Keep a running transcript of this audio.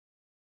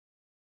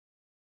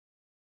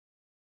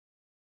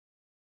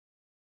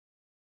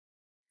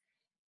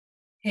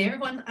Hey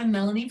everyone, I'm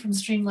Melanie from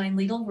Streamlined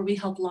Legal, where we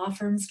help law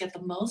firms get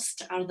the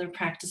most out of their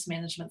practice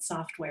management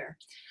software.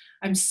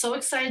 I'm so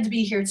excited to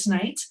be here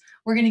tonight.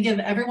 We're going to give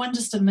everyone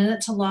just a minute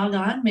to log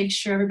on, make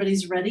sure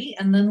everybody's ready,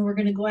 and then we're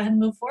going to go ahead and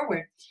move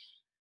forward.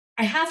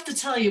 I have to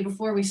tell you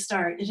before we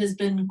start, it has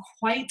been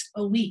quite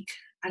a week.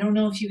 I don't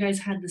know if you guys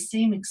had the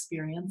same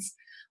experience,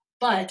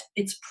 but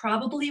it's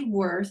probably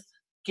worth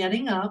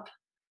getting up,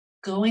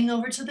 going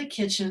over to the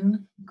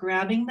kitchen,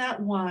 grabbing that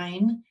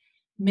wine,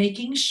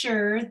 making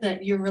sure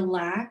that you're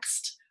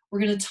relaxed. We're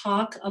going to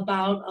talk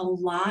about a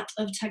lot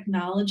of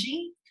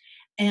technology,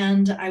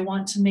 and I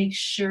want to make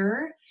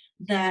sure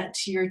that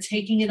you're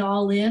taking it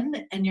all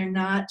in and you're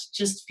not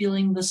just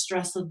feeling the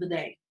stress of the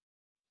day.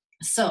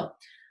 So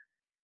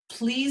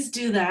please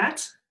do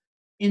that.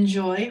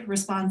 Enjoy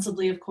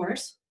responsibly, of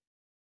course.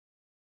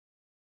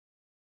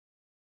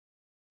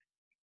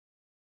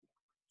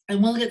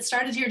 And we'll get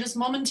started here just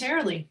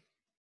momentarily.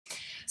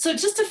 So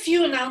just a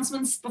few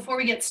announcements before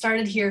we get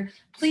started here.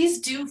 Please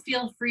do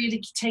feel free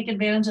to take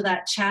advantage of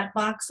that chat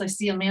box. I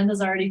see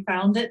Amanda's already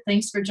found it.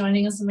 Thanks for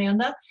joining us,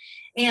 Amanda.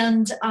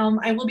 And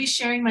I will be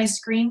sharing my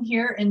screen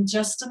here in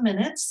just a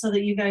minute so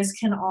that you guys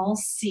can all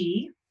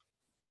see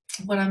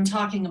what I'm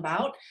talking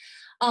about.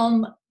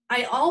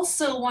 I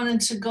also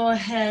wanted to go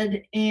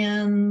ahead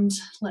and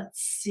let's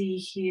see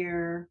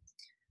here.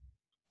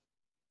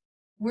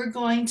 We're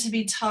going to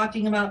be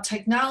talking about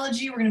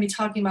technology, we're going to be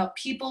talking about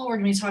people, we're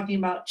going to be talking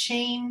about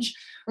change,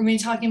 we're going to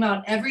be talking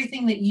about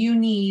everything that you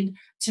need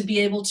to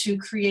be able to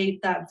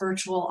create that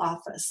virtual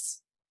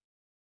office.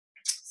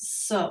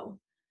 So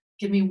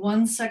give me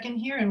 1 second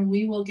here and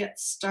we will get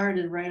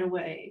started right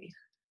away.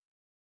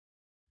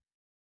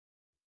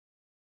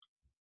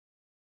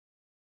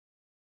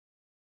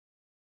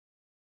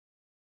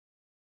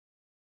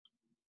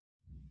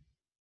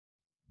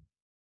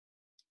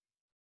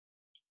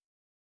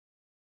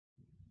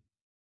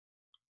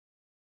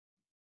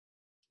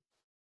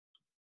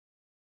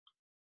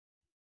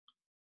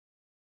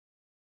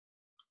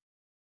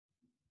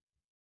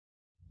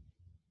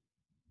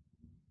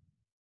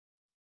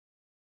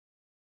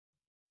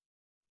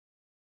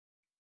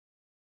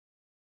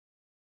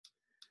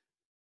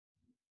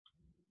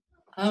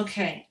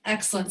 Okay,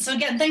 excellent. So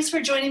again, thanks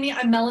for joining me.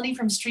 I'm Melanie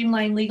from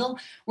Streamlined Legal,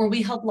 where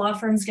we help law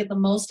firms get the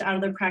most out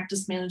of their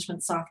practice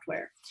management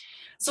software.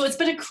 So it's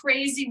been a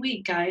crazy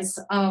week, guys.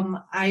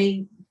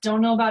 I don't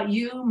know about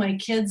you. My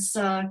kids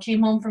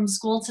came home from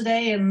school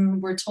today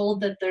and we're told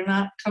that they're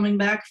not coming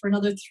back for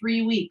another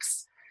 3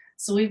 weeks.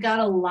 So we've got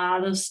a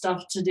lot of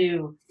stuff to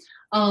do.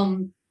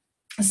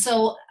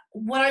 So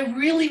what I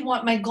really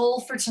want, my goal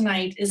for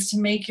tonight is to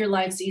make your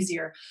lives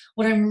easier.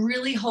 What I'm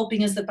really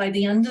hoping is that by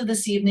the end of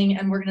this evening,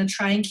 and we're going to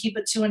try and keep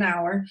it to an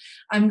hour,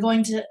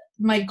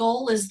 my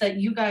goal is that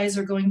you guys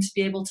are going to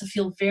be able to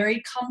feel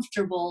very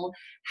comfortable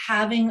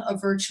having a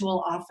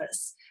virtual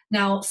office.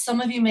 Now,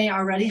 some of you may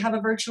already have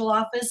a virtual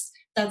office.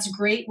 That's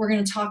great. We're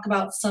going to talk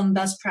about some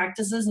best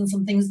practices and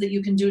some things that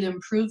you can do to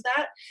improve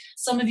that.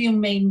 Some of you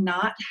may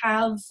not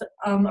have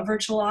a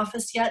virtual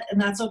office yet,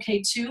 and that's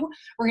okay too.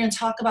 We're going to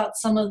talk about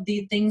some of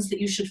the things that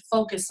you should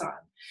focus on.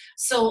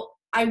 So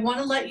I want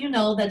to let you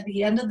know that at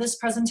the end of this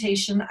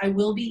presentation, I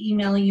will be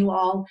emailing you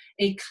all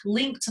a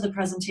link to the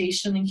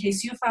presentation in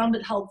case you found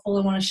it helpful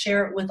and want to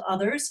share it with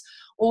others,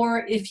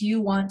 or if you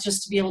want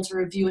just to be able to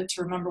review it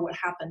to remember what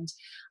happened.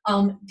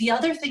 The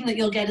other thing that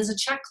you'll get is a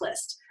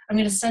checklist. I'm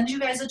going to send you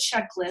guys a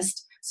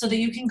checklist so that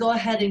you can go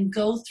ahead and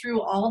go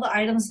through all the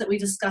items that we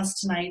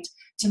discussed tonight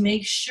to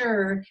make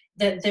sure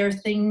that they're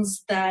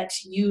things that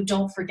you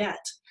don't forget.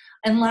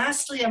 And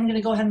lastly, I'm going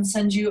to go ahead and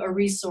send you a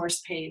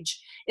resource page.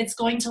 It's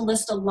going to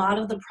list a lot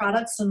of the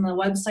products and the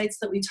websites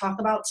that we talk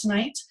about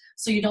tonight,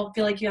 so you don't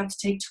feel like you have to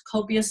take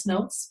copious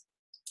notes,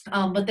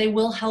 but they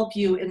will help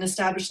you in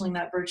establishing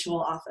that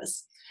virtual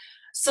office.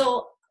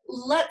 So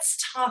let's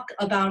talk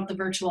about the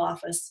virtual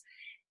office.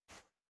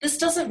 This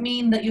doesn't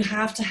mean that you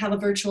have to have a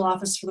virtual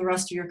office for the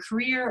rest of your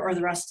career or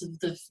the rest of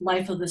the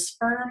life of this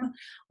firm.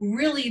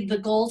 Really, the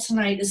goal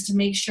tonight is to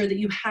make sure that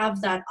you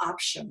have that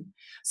option,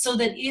 so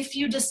that if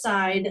you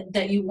decide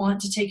that you want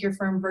to take your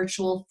firm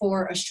virtual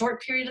for a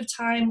short period of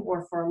time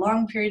or for a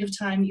long period of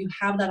time, you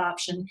have that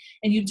option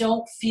and you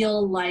don't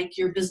feel like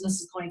your business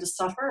is going to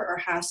suffer or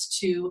has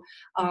to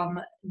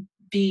have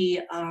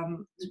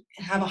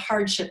a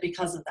hardship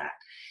because of that.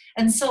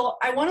 And so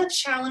I want to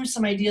challenge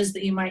some ideas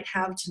that you might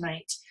have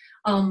tonight.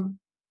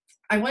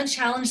 I want to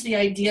challenge the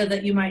idea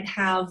that you might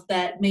have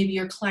that maybe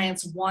your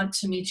clients want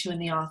to meet you in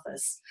the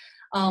office.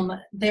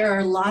 There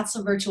are lots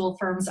of virtual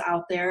firms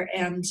out there,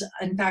 and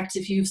in fact,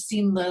 if you've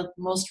seen the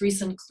most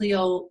recent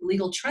Clio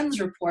Legal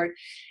Trends report,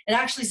 it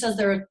actually says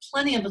there are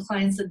plenty of the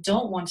clients that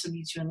don't want to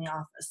meet you in the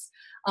office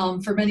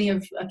for many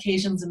of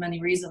occasions and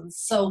many reasons.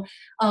 So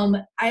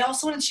I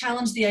also want to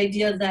challenge the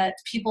idea that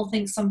people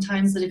think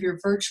sometimes that if you're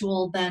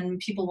virtual, then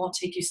people won't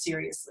take you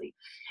seriously.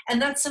 And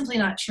that's simply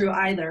not true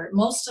either.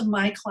 Most of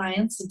my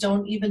clients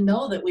don't even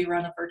know that we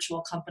run a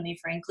virtual company,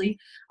 frankly.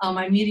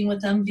 I'm meeting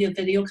with them via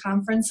video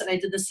conference, and I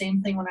did the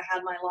same thing when I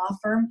had my law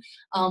firm.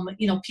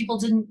 People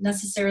didn't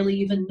necessarily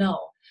even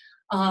know.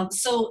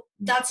 So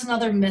that's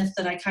another myth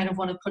that I kind of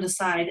want to put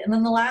aside. And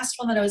then the last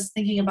one that I was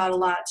thinking about a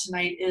lot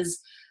tonight is,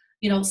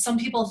 you know, some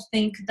people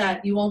think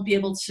that you won't be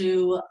able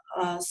to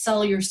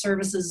sell your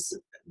services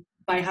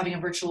by having a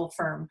virtual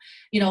firm,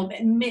 you know,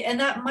 and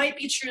that might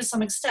be true to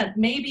some extent.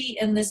 Maybe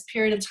in this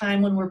period of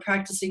time when we're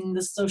practicing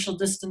this social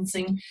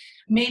distancing,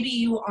 maybe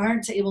you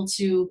aren't able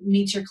to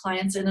meet your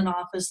clients in an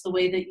office the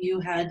way that you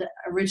had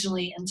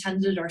originally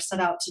intended or set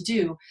out to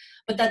do,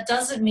 but that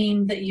doesn't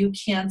mean that you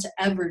can't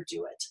ever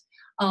do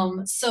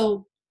it.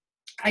 So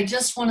I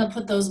just want to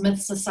put those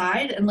myths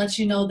aside and let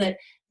you know that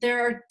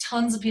there are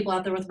tons of people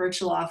out there with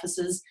virtual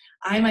offices.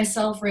 I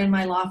myself ran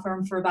my law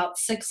firm for about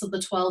 6 of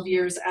the 12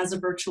 years as a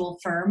virtual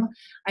firm.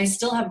 I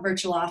still have a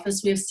virtual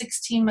office. We have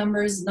 16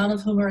 members, none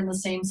of whom are in the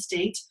same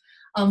state.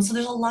 So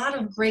there's a lot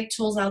of great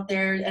tools out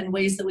there and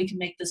ways that we can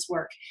make this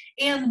work.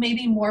 And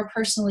maybe more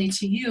personally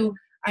to you,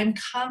 I'm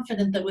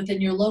confident that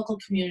within your local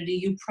community,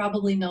 you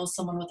probably know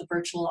someone with a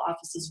virtual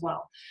office as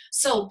well.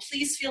 So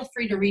please feel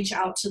free to reach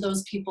out to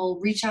those people,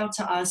 reach out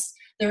to us.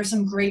 There are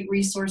some great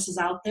resources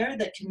out there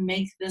that can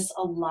make this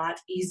a lot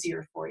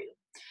easier for you.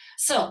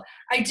 So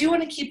I do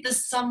want to keep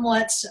this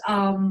somewhat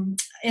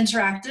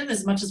interactive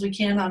as much as we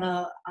can on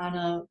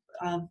a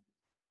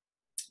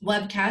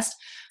webcast.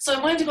 So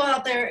I wanted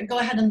to go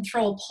ahead and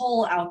throw a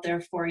poll out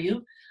there for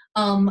you.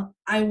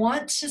 I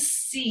want to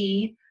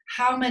see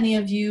how many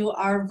of you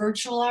are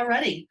virtual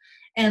already.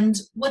 And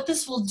what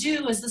this will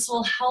do is this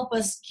will help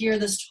us gear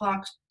this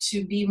talk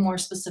to be more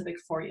specific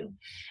for you.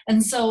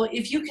 And so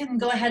if you can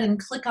go ahead and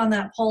click on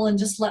that poll and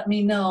just let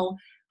me know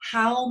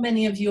how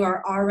many of you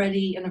are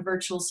already in a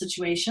virtual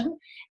situation,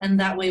 and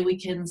that way we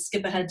can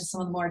skip ahead to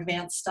some of the more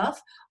advanced stuff.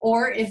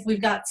 Or if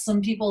we've got some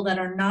people that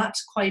are not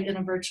quite in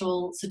a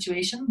virtual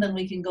situation, then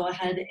we can go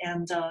ahead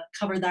and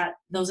cover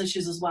those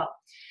issues as well.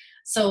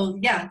 So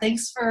yeah,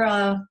 thanks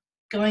for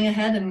going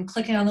ahead and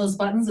clicking on those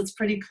buttons. It's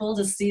pretty cool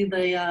to see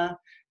the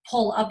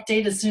poll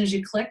update as soon as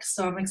you click.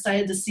 So I'm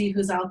excited to see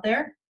who's out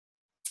there.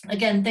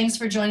 Again, thanks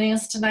for joining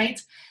us tonight.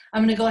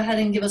 I'm going to go ahead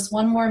and give us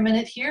one more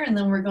minute here, and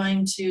then we're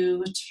going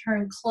to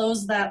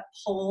close that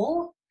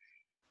poll,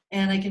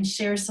 and I can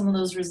share some of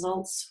those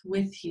results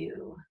with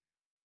you.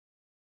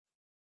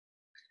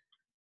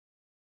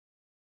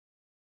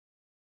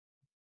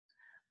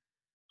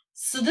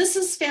 So this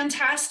is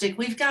fantastic.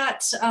 We've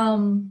got,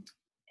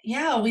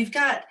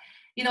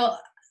 you know,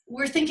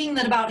 we're thinking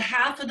that about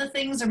half of the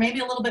things, or maybe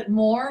a little bit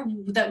more,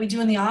 that we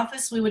do in the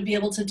office, we would be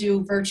able to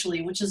do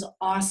virtually, which is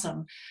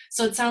awesome.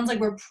 So it sounds like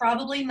we're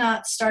probably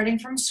not starting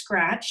from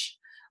scratch,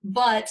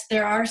 but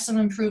there are some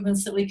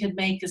improvements that we could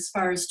make as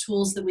far as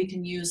tools that we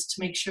can use to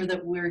make sure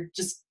that we're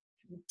just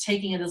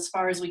taking it as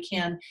far as we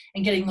can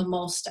and getting the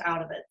most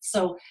out of it.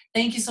 So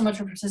thank you so much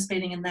for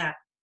participating in that.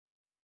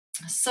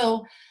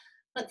 So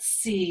let's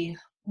see.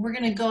 We're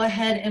going to go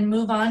ahead and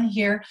move on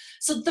here.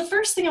 So the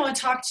first thing I want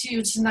to talk to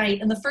you tonight,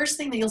 and the first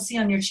thing that you'll see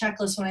on your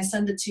checklist when I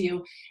send it to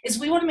you, is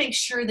we want to make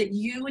sure that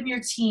you and your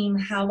team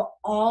have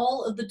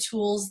all of the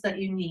tools that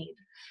you need.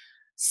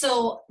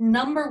 So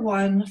number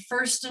one,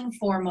 first and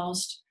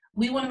foremost,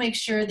 we want to make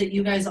sure that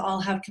you guys all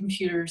have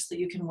computers that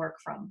you can work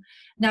from.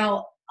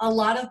 Now, a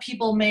lot of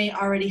people may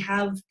already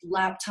have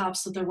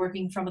laptops that they're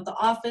working from at the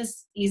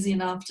office, easy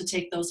enough to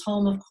take those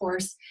home, of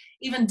course.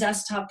 Even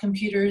desktop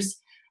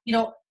computers, you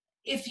know,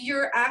 if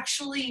you're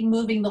actually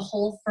moving the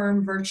whole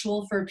firm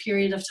virtual for a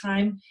period of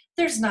time,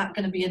 there's not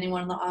going to be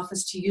anyone in the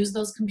office to use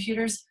those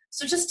computers.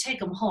 So just take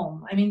them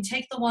home. I mean,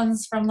 take the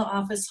ones from the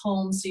office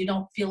home so you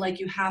don't feel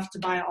like you have to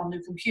buy all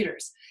new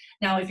computers.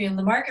 Now, if you're in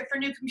the market for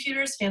new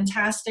computers,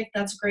 fantastic,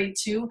 that's great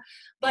too.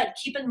 But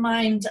keep in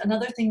mind,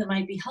 another thing that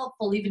might be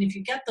helpful, even if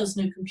you get those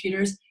new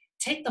computers,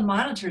 take the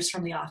monitors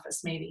from the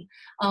office maybe.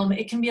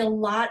 It can be a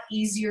lot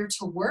easier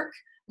to work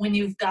when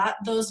you've got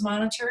those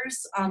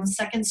monitors,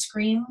 second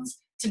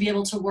screens, to be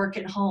able to work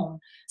at home.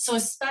 So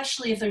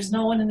especially if there's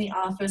no one in the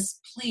office,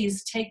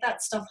 please take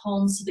that stuff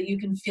home so that you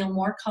can feel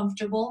more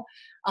comfortable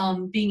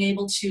being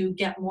able to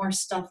get more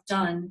stuff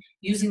done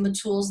using the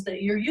tools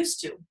that you're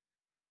used to.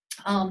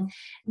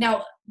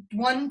 Now,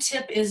 one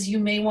tip is you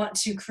may want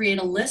to create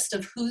a list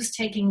of who's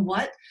taking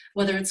what,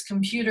 whether it's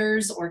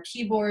computers or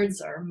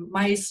keyboards or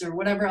mice or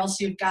whatever else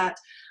you've got.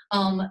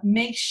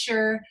 Make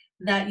sure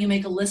that you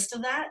make a list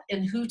of that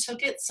and who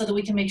took it so that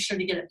we can make sure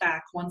to get it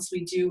back once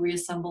we do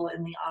reassemble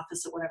in the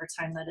office at whatever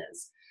time that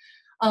is.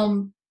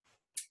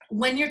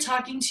 When you're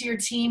talking to your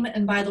team,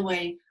 and by the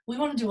way, we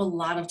want to do a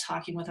lot of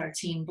talking with our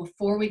team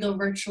before we go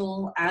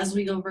virtual, as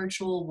we go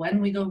virtual,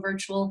 when we go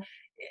virtual.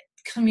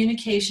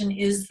 Communication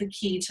is the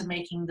key to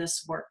making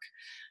this work.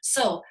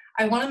 So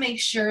I want to make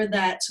sure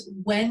that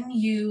when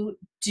you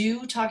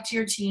do talk to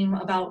your team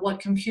about what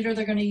computer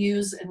they're going to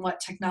use and what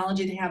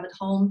technology they have at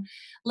home,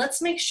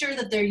 let's make sure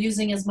that they're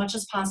using as much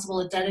as possible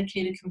a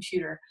dedicated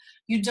computer.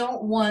 You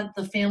don't want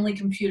the family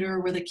computer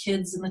where the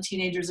kids and the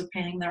teenagers are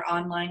playing their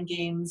online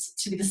games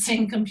to be the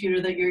same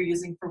computer that you're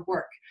using for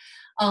work.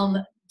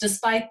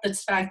 despite the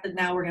fact that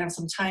now we're gonna have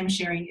some time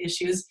sharing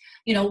issues,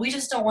 you know, we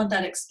just don't want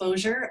that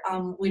exposure.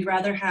 We'd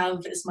rather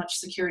have as much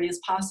security as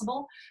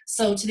possible.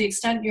 So to the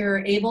extent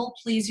you're able,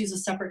 please use a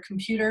separate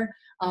computer.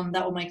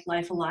 That will make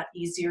life a lot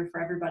easier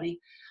for everybody.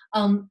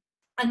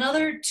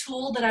 Another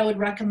tool that I would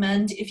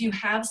recommend, if you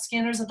have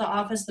scanners at the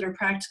office that are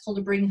practical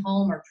to bring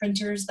home, or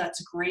printers,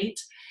 that's great.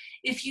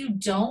 If you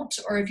don't,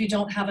 or if you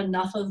don't have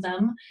enough of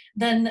them,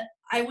 then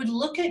I would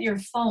look at your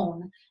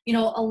phone. You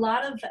know,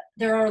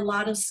 there are a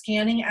lot of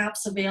scanning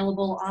apps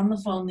available on the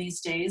phone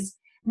these days.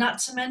 Not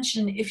to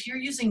mention, if you're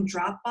using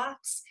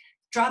Dropbox,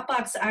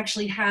 Dropbox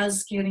actually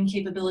has scanning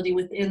capability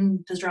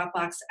within the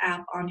Dropbox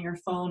app on your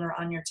phone or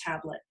on your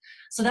tablet.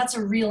 So that's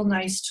a real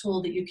nice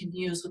tool that you can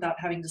use without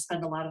having to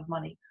spend a lot of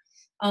money.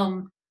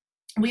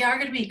 We are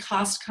going to be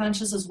cost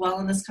conscious as well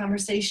in this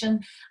conversation.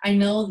 I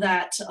know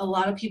that a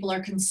lot of people are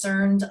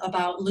concerned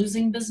about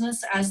losing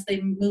business as they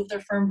move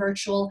their firm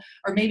virtual,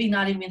 or maybe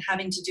not even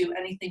having to do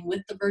anything with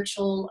the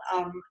virtual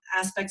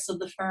aspects of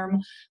the firm,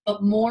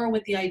 but more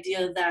with the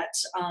idea that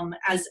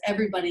as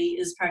everybody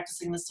is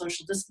practicing the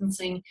social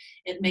distancing,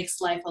 it makes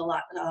life a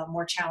lot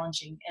more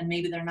challenging, and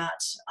maybe they're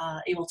not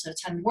able to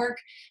attend work.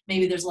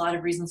 Maybe there's a lot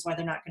of reasons why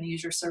they're not going to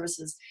use your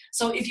services.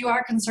 So if you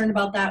are concerned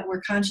about that,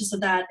 we're conscious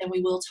of that, and we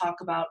will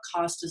talk about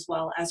cost as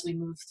well as we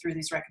move through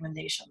these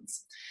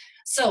recommendations.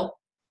 So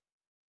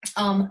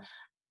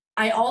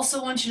I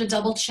also want you to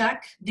double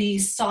check the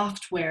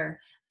software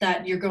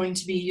that you're going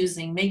to be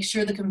using. Make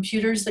sure the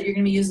computers that you're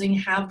going to be using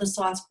have the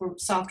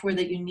software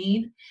that you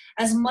need.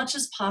 As much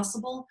as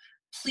possible,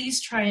 please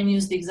try and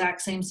use the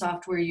exact same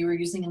software you were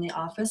using in the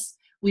office.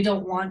 We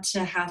don't want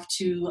to have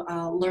to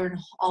learn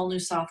all new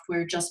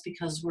software just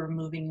because we're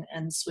moving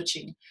and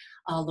switching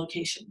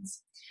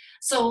locations.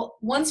 So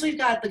once we've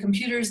got the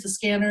computers, the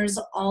scanners,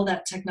 all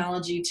that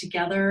technology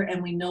together,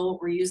 and we know what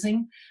we're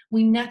using,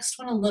 we next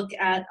want to look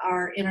at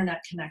our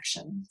internet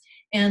connection.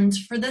 And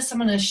for this, I'm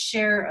going to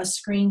share a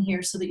screen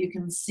here so that you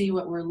can see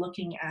what we're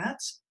looking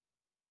at.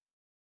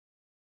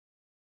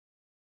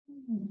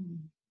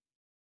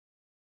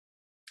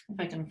 If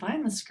I can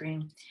find the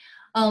screen.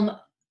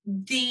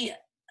 The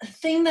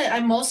thing that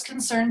I'm most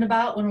concerned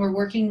about when we're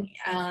working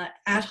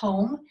at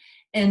home,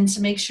 and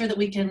to make sure that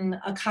we can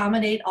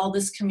accommodate all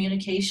this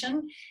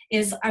communication,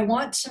 is I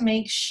want to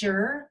make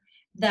sure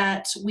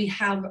that we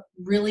have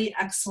really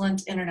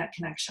excellent internet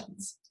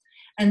connections.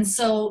 And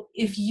so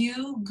if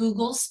you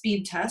Google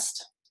speed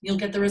test, you'll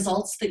get the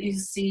results that you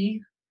see.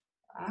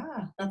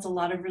 That's a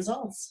lot of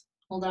results.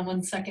 Hold on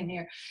one second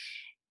here.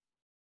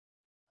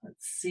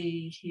 Let's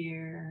see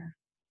here.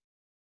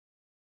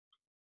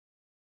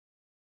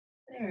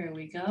 There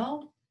we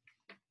go.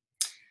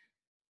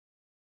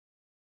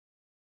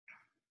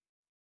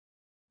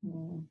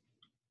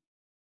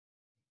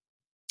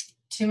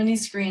 Too many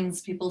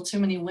screens, people, too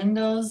many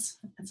windows.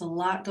 It's a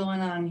lot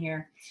going on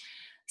here.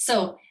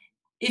 So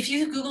if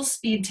you Google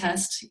speed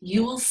test,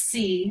 you will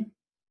see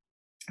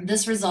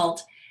this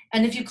result.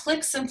 And if you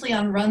click simply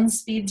on run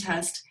speed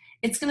test,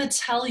 it's going to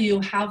tell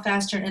you how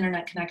fast your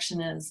internet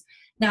connection is.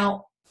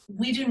 Now,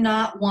 we do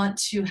not want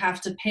to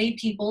have to pay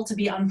people to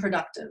be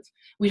unproductive.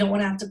 We don't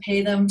want to have to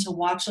pay them to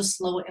watch a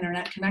slow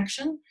internet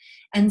connection.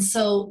 And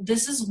so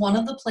this is one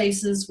of the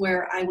places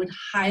where I would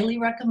highly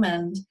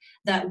recommend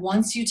that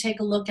once you take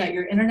a look at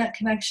your internet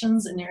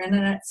connections and your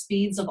internet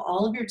speeds of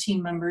all of your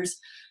team members,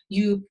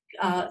 you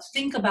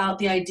think about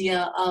the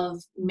idea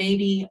of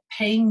maybe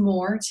paying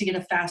more to get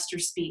a faster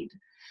speed.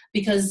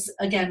 Because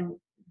again,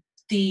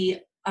 the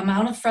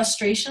amount of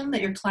frustration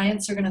that your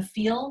clients are going to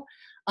feel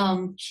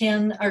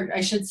or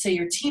I should say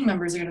your team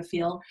members are going to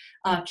feel,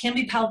 can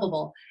be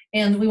palpable.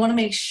 And we want to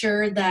make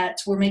sure that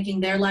we're making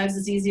their lives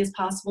as easy as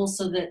possible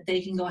so that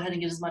they can go ahead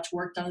and get as much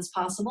work done as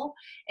possible.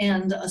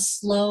 And a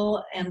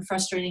slow and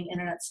frustrating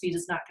internet speed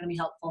is not going to be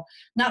helpful.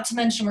 Not to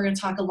mention, we're going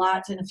to talk a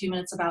lot in a few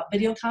minutes about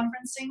video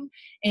conferencing,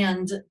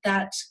 and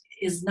that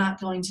is not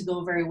going to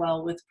go very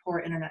well with poor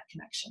internet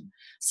connection.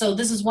 So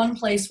this is one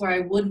place where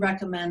I would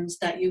recommend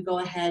that you go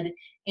ahead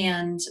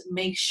and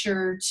make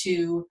sure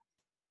to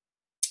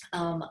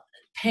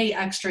pay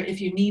extra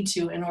if you need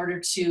to, in order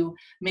to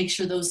make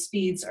sure those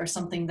speeds are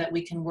something that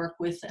we can work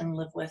with and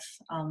live with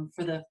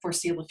for the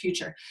foreseeable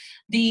future.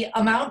 The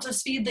amount of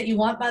speed that you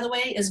want, by the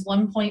way, is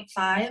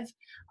 1.5,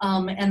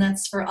 and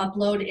that's for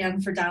upload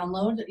and for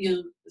download.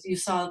 You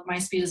saw my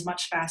speed is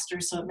much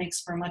faster, so it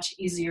makes for a much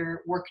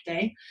easier work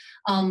day.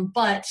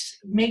 But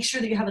make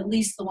sure that you have at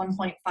least the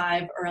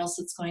 1.5, or else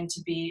it's going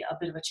to be a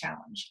bit of a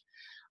challenge.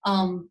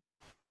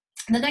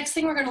 The next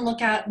thing we're going to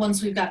look at,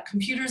 once we've got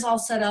computers all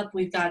set up,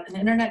 we've got an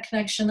internet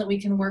connection that we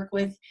can work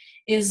with,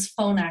 is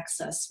phone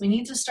access. We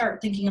need to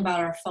start thinking about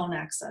our phone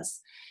access.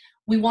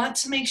 We want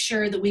to make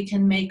sure that we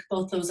can make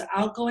both those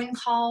outgoing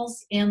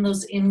calls and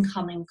those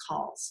incoming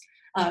calls,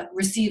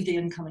 receive the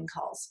incoming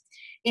calls.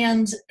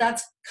 And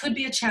that could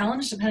be a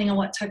challenge depending on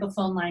what type of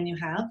phone line you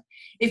have.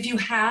 If you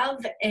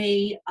have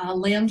a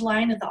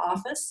landline at the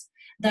office,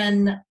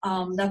 then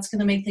that's going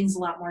to make things a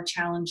lot more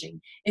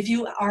challenging. If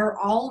you are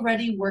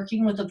already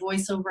working with a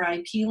voice over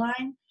IP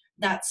line,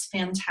 that's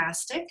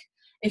fantastic.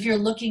 If you're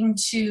looking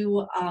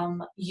to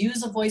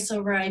use a voice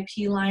over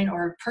IP line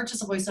or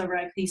purchase a voice over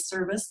IP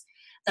service,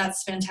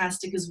 that's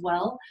fantastic as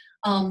well.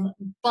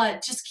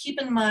 But just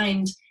keep in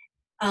mind,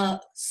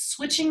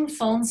 switching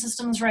phone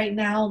systems right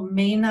now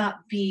may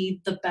not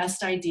be the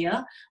best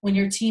idea when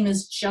your team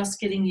is just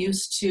getting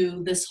used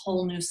to this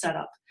whole new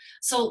setup.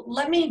 So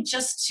let me,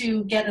 just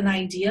to get an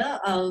idea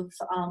of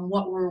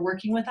what we're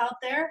working with out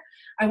there,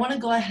 I want to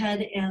go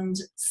ahead and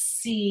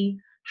see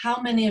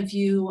how many of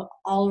you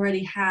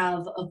already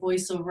have a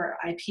voice over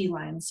IP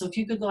line. So if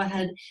you could go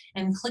ahead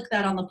and click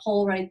that on the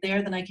poll right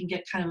there, then I can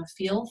get kind of a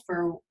feel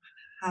for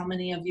how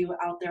many of you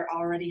out there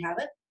already have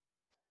it.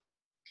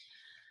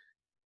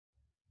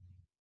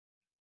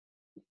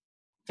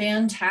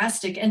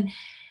 Fantastic. And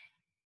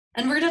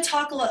we're going to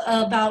talk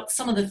about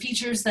some of the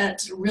features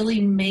that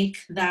really make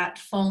that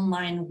phone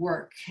line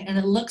work. And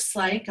it looks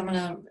like, I'm going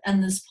to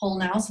end this poll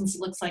now since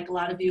it looks like a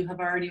lot of you have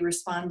already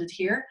responded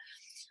here.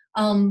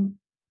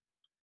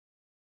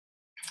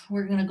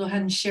 We're going to go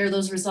ahead and share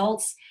those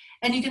results.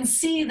 And you can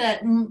see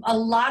that a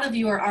lot of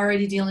you are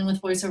already dealing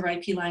with voice over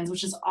IP lines,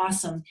 which is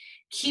awesome.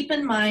 Keep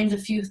in mind a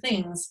few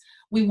things.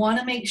 We want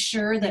to make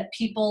sure that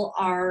people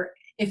are,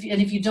 if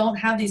you don't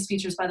have these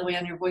features, by the way,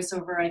 on your voice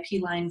over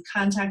IP line,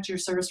 contact your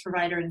service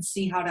provider and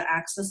see how to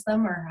access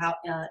them or how,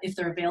 if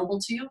they're available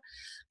to you.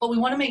 But we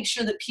want to make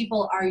sure that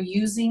people are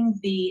using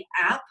the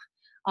app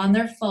on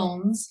their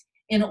phones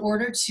in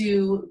order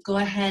to go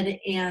ahead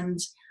and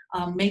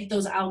make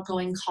those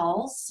outgoing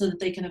calls so that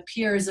they can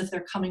appear as if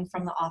they're coming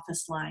from the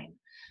office line.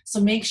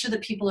 So make sure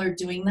that people are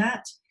doing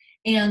that.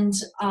 And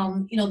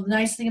you know, the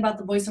nice thing about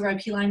the voice over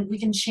IP line, we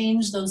can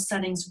change those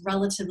settings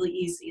relatively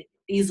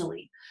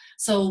easily.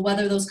 So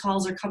whether those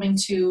calls are coming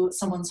to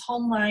someone's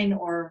home line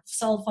or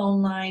cell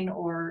phone line,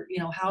 or you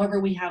know,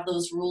 however we have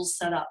those rules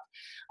set up,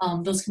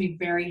 those can be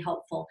very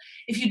helpful.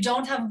 If you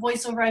don't have a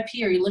voice over IP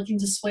or you're looking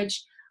to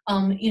switch,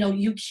 you know,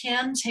 you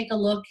can take a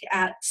look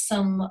at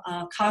some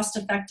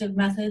cost-effective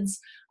methods.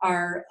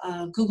 Are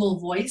Google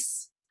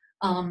Voice.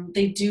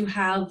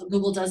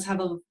 Google does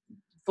have a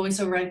voice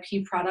over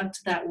IP product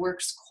that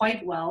works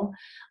quite well.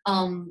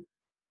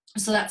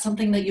 So that's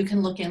something that you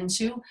can look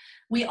into.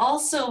 We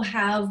also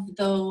have,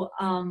 though,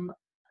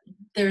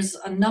 there's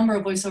a number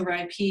of voice over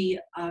IP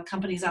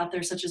companies out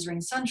there, such as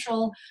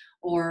RingCentral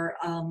or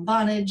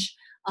Vonage.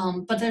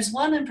 But there's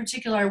one in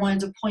particular I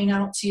wanted to point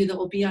out to you that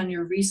will be on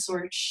your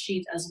resource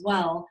sheet as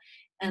well,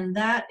 and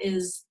that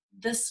is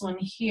this one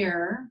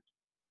here.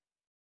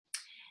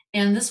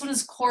 And this one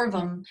is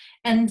Corvum.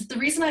 And the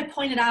reason I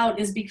point it out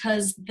is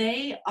because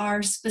they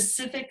are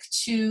specific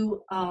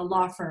to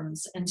law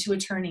firms and to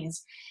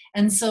attorneys.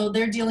 And so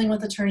they're dealing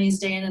with attorneys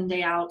day in and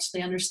day out.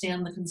 They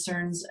understand the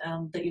concerns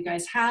that you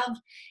guys have.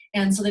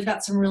 And so they've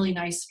got some really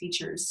nice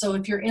features. So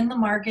if you're in the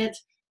market,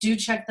 do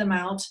check them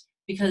out,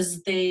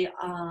 because they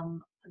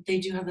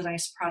do have a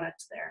nice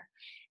product there.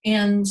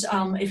 And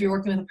if you're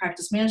working with a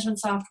practice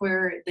management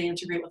software, they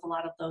integrate with a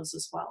lot of those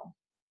as well.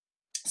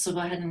 So go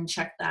ahead and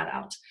check that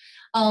out.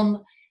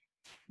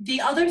 The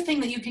other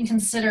thing that you can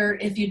consider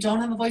if you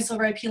don't have a voice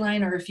over IP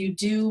line, or if you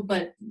do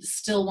but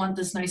still want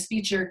this nice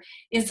feature,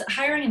 is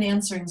hiring an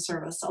answering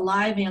service, a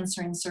live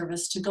answering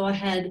service, to go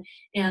ahead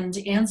and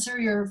answer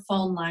your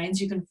phone lines.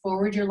 You can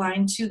forward your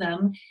line to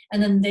them,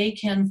 and then they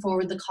can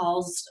forward the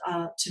calls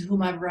to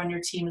whomever on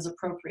your team is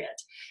appropriate.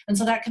 And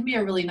so that can be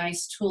a really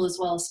nice tool as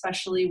well,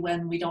 especially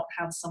when we don't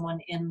have someone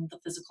in the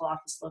physical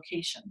office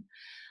location.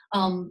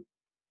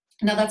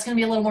 Now that's going to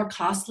be a little more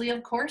costly,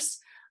 of course.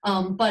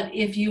 But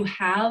if you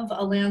have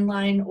a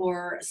landline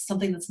or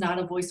something that's not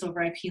a voice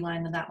over IP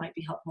line, then that might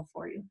be helpful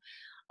for you.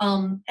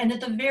 And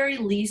at the very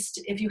least,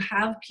 if you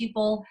have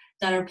people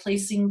that are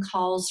placing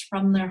calls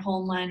from their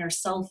home line or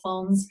cell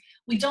phones,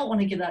 we don't want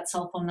to give that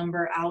cell phone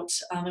number out.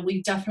 And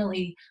we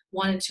definitely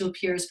want it to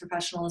appear as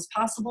professional as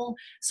possible.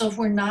 So if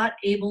we're not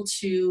able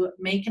to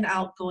make an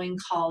outgoing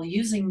call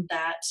using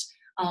that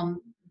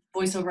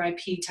voice over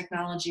IP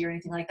technology or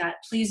anything like that,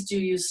 please do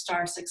use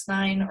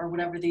 *69 or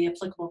whatever the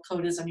applicable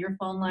code is on your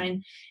phone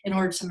line in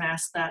order to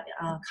mask that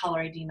caller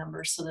ID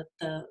number so that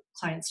the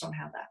clients don't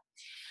have that.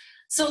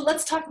 So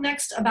let's talk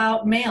next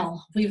about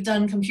mail. We've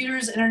done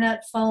computers,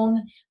 internet,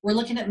 phone. We're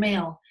looking at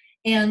mail.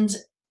 And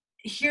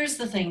here's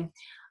the thing.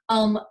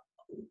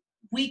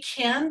 We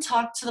can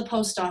talk to the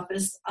post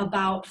office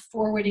about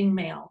forwarding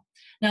mail.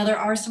 Now, there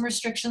are some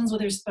restrictions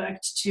with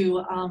respect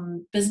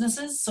to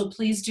businesses, so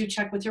please do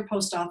check with your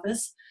post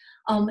office.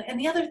 And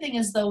the other thing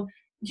is, though,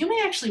 you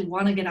may actually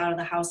want to get out of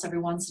the house every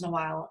once in a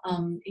while.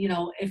 You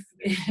know,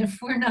 if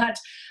we're not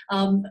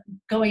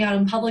going out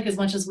in public as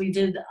much as we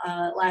did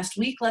last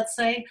week, let's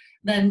say,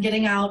 then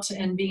getting out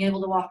and being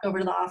able to walk over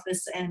to the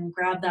office and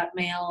grab that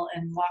mail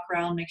and walk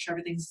around, make sure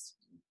everything's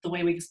the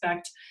way we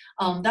expect,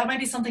 that might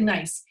be something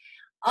nice.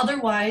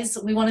 Otherwise,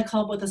 we want to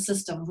come up with a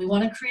system. We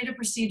want to create a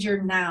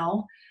procedure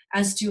now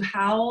as to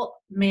how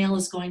mail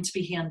is going to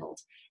be handled.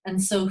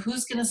 And so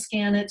who's going to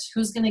scan it,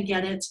 who's going to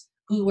get it,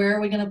 where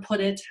are we going to put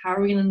it? How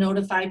are we going to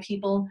notify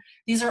people?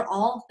 These are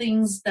all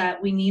things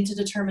that we need to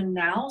determine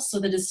now so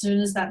that as soon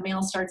as that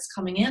mail starts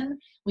coming in,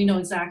 we know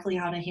exactly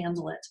how to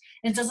handle it.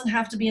 It doesn't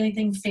have to be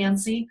anything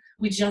fancy.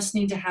 We just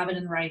need to have it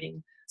in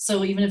writing.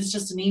 So even if it's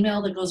just an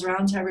email that goes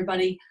around to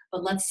everybody,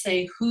 but let's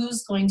say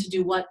who's going to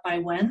do what by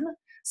when,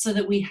 so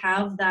that we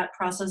have that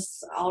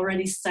process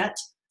already set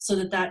so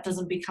that that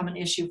doesn't become an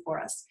issue for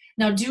us.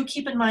 Now, do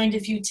keep in mind,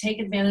 if you take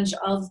advantage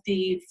of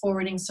the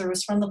forwarding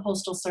service from the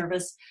Postal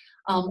Service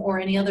or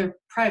any other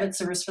private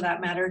service for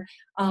that matter,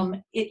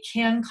 it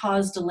can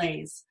cause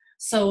delays.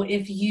 So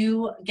if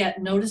you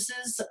get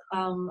notices,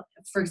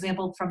 for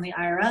example, from the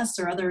IRS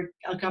or other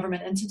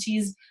government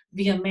entities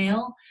via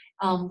mail,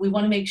 we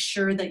want to make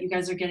sure that you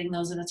guys are getting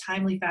those in a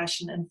timely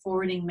fashion, and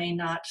forwarding may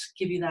not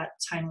give you that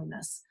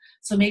timeliness.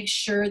 So make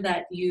sure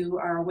that you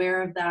are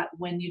aware of that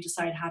when you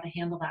decide how to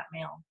handle that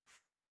mail.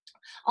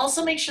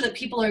 Also make sure that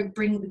people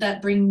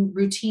that bring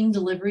routine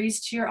deliveries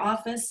to your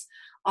office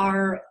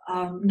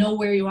know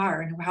where you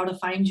are and how to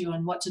find you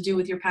and what to do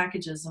with your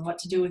packages and what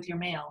to do with your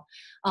mail.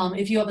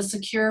 If you have a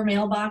secure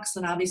mailbox,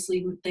 then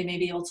obviously they may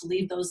be able to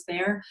leave those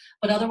there,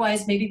 but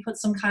otherwise maybe put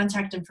some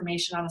contact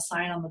information on a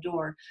sign on the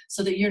door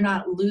so that you're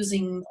not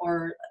losing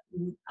those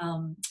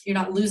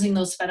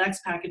FedEx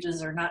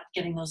packages or not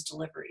getting those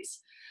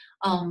deliveries.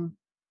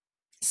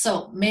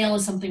 So mail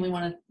is something we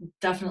want to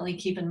definitely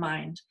keep in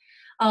mind.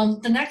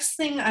 The next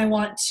thing I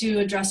want to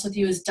address with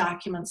you is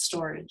document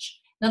storage.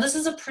 Now this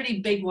is a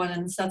pretty big one,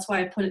 and that's why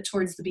I put it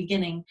towards the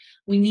beginning.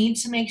 We need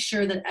to make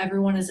sure that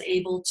everyone is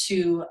able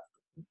to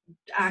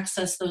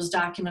access those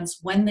documents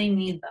when they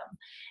need them.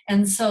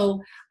 And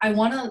so I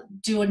want to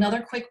do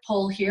another quick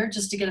poll here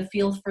just to get a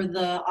feel for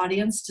the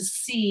audience to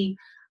see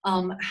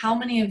how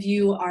many of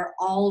you are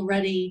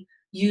already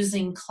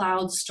using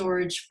cloud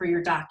storage for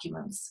your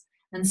documents.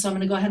 And so I'm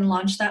going to go ahead and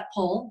launch that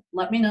poll.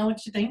 Let me know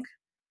what you think.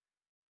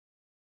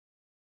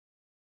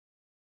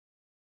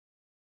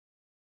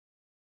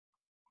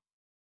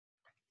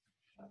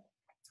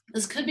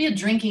 This could be a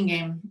drinking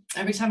game.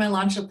 Every time I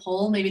launch a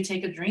poll, maybe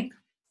take a drink.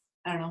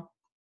 I don't know.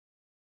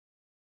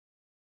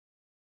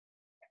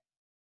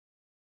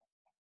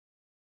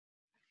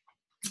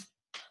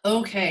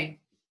 Okay.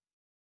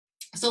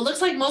 So it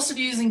looks like most of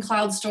you using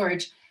cloud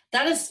storage.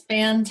 That is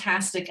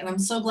fantastic, and I'm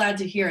so glad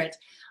to hear it.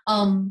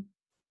 I'm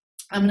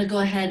going to go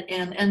ahead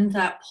and end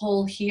that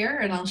poll here,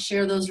 and I'll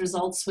share those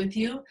results with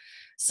you.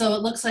 So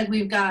it looks like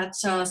we've got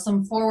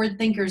some forward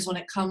thinkers when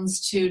it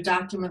comes to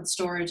document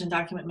storage and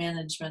document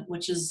management,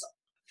 which is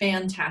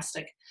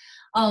fantastic.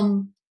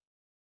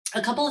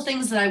 A couple of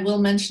things that I will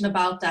mention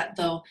about that,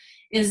 though,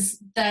 is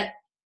that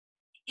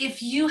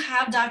if you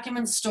have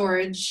document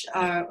storage,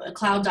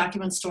 cloud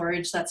document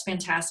storage, that's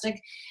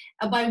fantastic.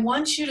 But I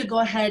want you to go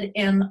ahead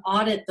and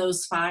audit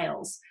those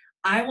files.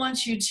 I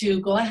want you to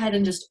go ahead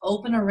and just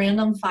open a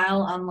random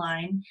file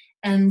online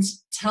and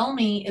tell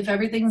me if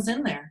everything's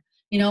in there.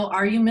 You know,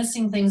 are you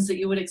missing things that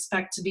you would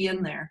expect to be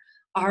in there?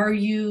 Are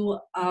you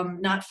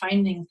not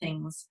finding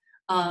things?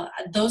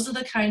 Those are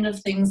the kind of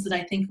things that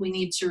I think we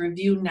need to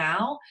review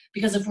now,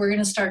 because if we're going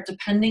to start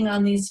depending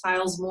on these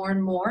files more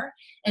and more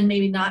and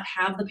maybe not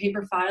have the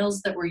paper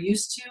files that we're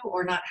used to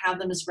or not have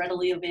them as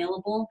readily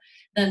available,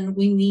 then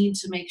we need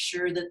to make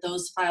sure that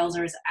those files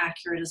are as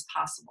accurate as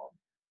possible.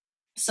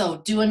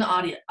 So do an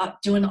audit.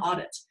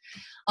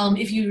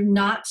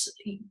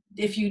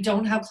 If you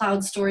don't have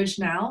cloud storage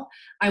now,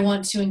 I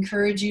want to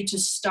encourage you to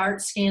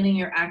start scanning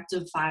your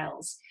active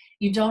files.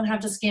 You don't have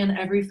to scan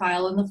every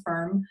file in the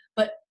firm,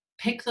 but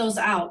pick those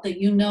out that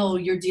you know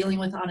you're dealing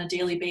with on a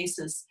daily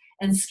basis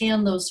and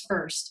scan those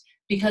first.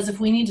 Because if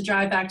we need to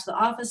drive back to the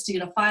office to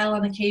get a file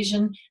on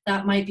occasion,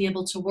 that might be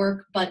able to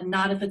work, but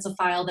not if it's a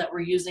file that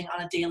we're using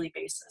on a daily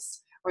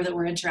basis or that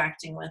we're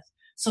interacting with.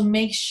 So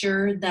make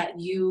sure that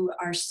you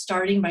are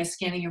starting by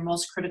scanning your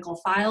most critical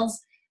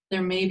files.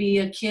 There may be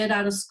a kid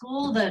out of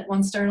school that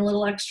wants to earn a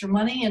little extra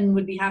money and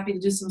would be happy to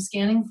do some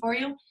scanning for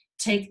you.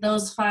 Take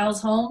those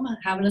files home,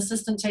 have an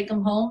assistant take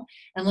them home,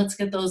 and let's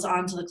get those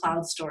onto the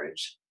cloud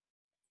storage.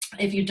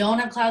 If you don't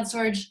have cloud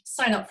storage,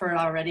 sign up for it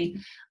already.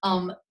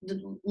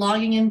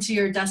 Logging into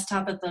your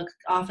desktop at the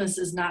office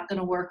is not going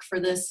to work for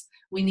this.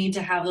 We need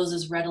to have those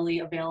as readily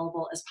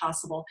available as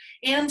possible.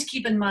 And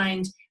keep in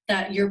mind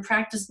that your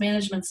practice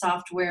management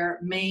software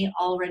may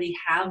already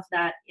have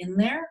that in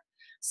there.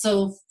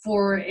 So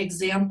for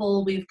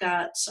example, we've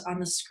got on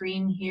the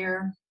screen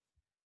here,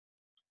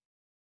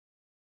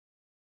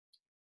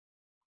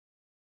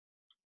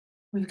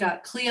 we've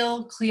got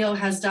Clio. Clio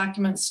has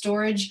document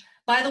storage.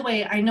 By the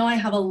way, I know I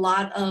have a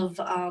lot of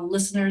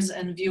listeners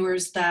and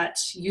viewers that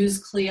use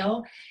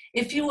Clio.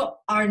 If you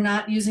are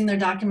not using their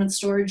document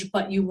storage,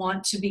 but you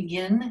want to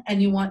begin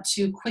and you want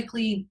to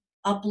quickly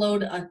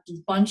upload a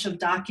bunch of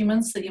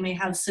documents that you may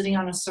have sitting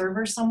on a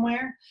server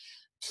somewhere,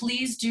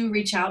 please do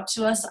reach out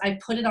to us. I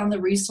put it on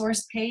the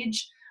resource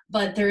page,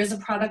 but there is a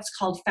product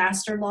called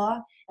Faster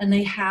Law, and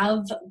they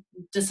have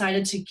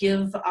decided to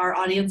give our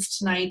audience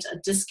tonight a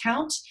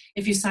discount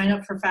if you sign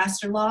up for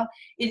Faster Law.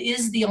 It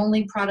is the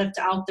only product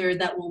out there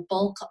that will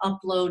bulk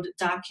upload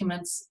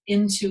documents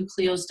into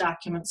Clio's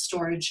document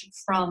storage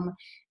from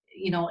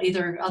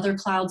either other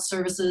cloud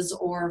services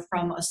or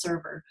from a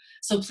server.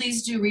 So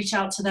please do reach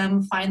out to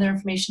them, find their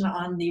information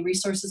on the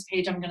resources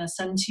page I'm going to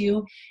send to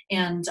you,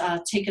 and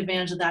take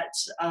advantage of that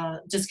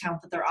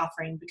discount that they're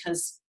offering,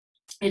 because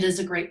it is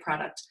a great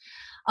product.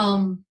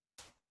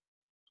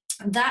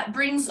 That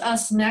brings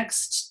us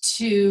next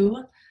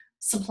to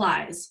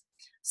supplies.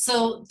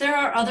 So there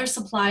are other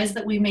supplies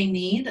that we may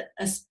need,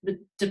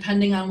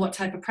 depending on what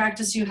type of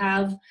practice you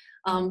have.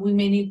 We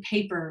may need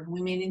paper,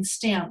 we may need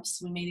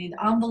stamps, we may need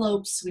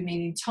envelopes, we may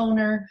need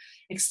toner,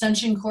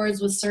 extension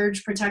cords with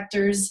surge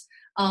protectors.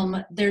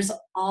 There's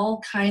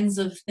all kinds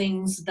of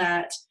things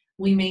that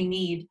we may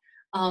need.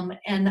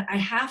 And I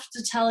have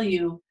to tell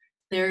you,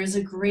 there is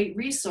a great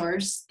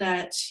resource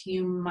that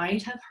you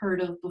might have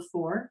heard of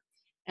before,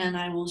 and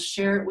I will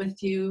share it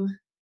with you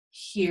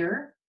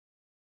here.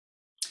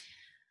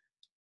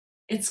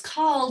 It's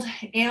called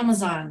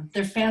Amazon.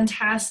 They're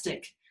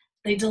fantastic.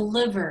 They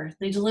deliver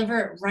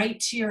it right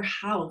to your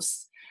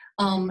house.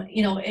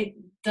 It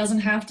doesn't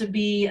have to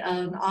be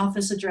an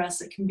office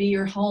address. It can be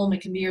your home.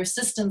 It can be your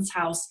assistant's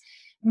house.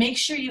 Make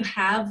sure you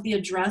have the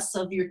address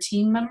of your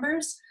team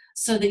members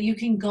so that you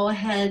can go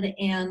ahead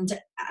and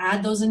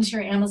add those into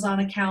your Amazon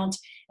account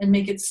and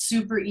make it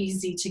super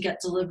easy to get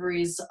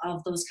deliveries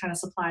of those kind of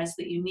supplies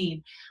that you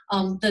need.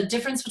 The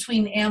difference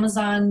between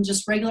Amazon,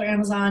 just regular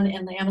Amazon,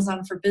 and the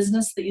Amazon for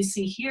Business that you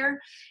see here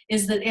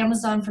is that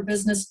Amazon for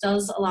Business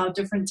does allow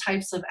different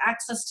types of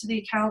access to the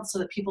account so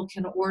that people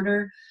can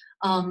order,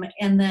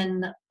 and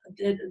then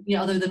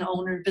other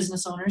than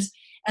business owners.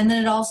 And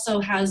then it also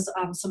has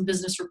some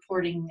business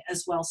reporting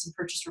as well, some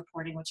purchase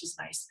reporting, which is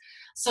nice.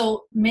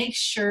 So make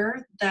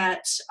sure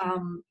that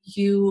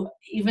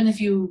even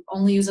if you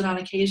only use it on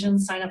occasion,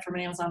 sign up for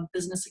an Amazon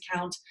business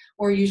account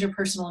or use your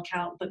personal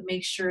account, but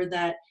make sure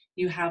that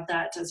you have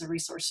that as a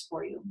resource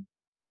for you.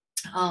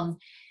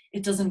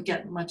 It doesn't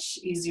get much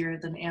easier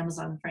than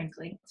Amazon,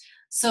 frankly.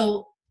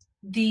 So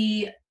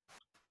the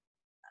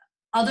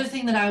other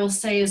thing that I will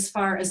say as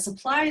far as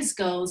supplies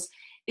goes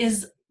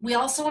is we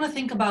also want to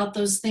think about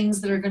those things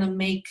that are going to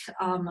make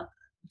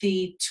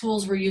the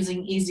tools we're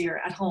using easier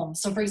at home.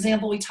 So for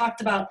example, we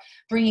talked about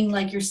bringing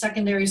like your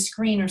secondary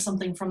screen or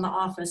something from the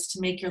office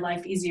to make your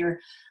life easier.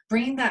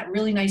 Bringing that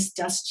really nice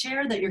desk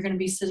chair that you're going to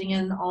be sitting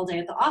in all day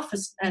at the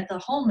office, at the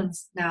home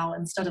now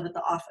instead of at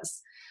the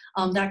office.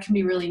 That can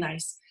be really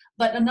nice.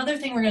 But another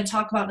thing we're going to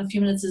talk about in a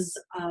few minutes is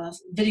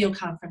video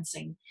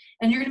conferencing.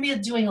 And you're going to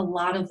be doing a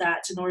lot of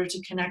that in order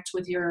to connect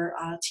with your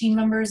team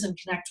members and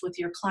connect with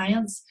your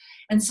clients.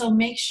 And so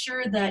make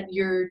sure that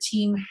your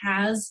team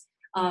has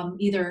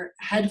either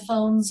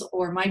headphones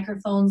or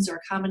microphones or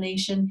a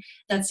combination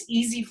that's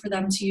easy for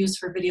them to use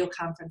for video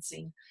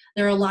conferencing.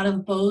 There are a lot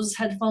of Bose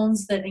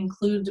headphones that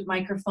include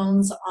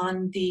microphones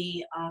on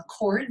the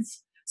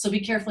cords. So be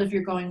careful if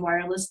you're going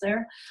wireless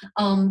there.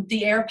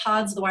 The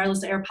AirPods, the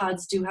wireless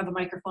AirPods do have a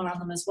microphone on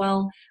them as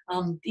well.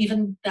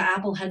 Even the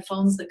Apple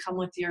headphones that come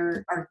with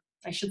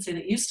I should say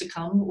that used to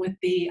come with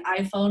the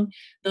iPhone,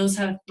 those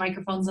have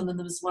microphones on them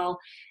as well.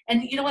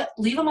 And you know what,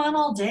 leave them on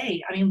all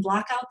day. I mean,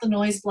 block out the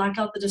noise, block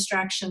out the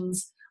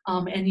distractions,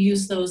 and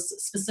use those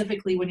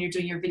specifically when you're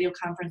doing your video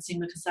conferencing,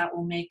 because that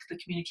will make the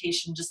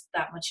communication just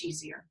that much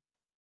easier.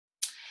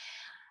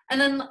 And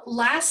then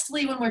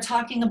lastly, when we're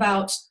talking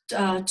about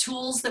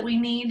tools that we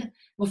need,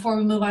 before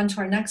we move on to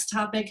our next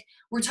topic,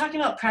 we're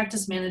talking about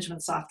practice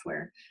management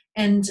software.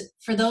 And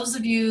for those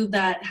of you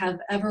that have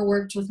ever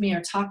worked with me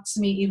or talked to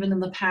me even in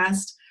the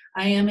past,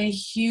 I am a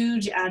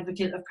huge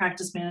advocate of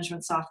practice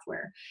management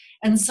software.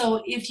 And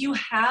so if you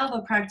have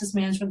a practice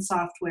management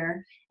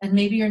software and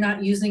maybe you're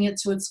not using it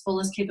to its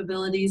fullest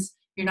capabilities,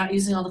 you're not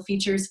using all the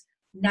features,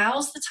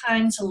 now's the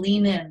time to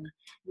lean in.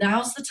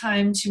 Now's the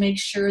time to make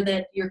sure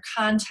that your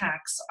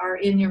contacts are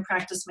in your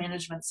practice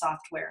management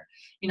software.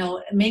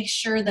 Make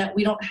sure that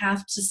we don't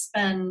have to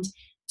spend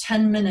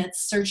 10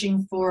 minutes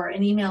searching for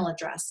an email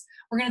address.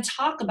 We're going to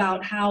talk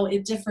about how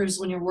it differs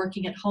when you're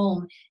working at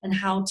home and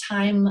how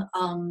time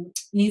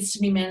needs to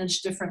be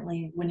managed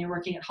differently when you're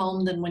working at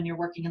home than when you're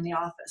working in the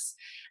office.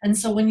 And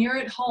so when you're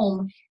at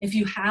home, if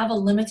you have a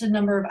limited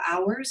number of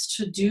hours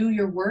to do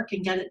your work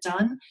and get it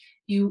done,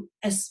 you,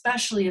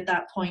 especially at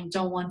that point,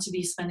 don't want to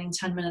be spending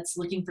 10 minutes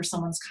looking for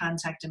someone's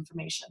contact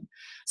information.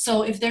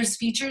 So if there's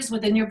features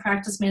within your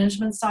practice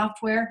management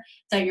software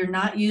that you're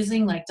not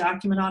using, like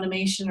document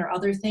automation or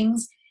other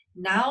things,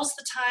 now's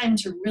the time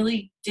to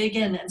really dig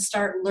in and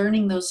start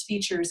learning those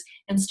features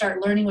and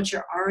start learning what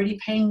you're already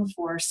paying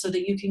for so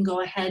that you can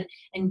go ahead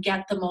and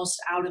get the most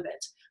out of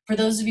it. For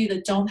those of you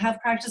that don't have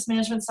practice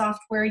management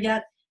software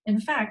yet, in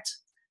fact,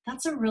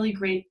 that's a really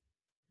great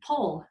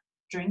poll.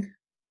 Drink.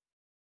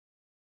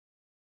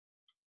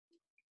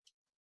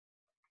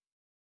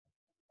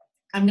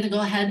 I'm going to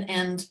go ahead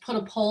and put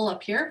a poll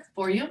up here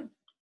for you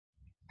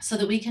so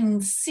that we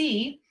can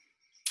see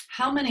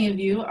how many of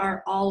you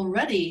are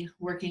already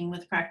working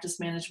with practice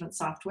management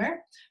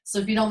software? So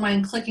if you don't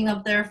mind clicking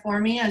up there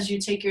for me as you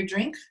take your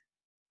drink.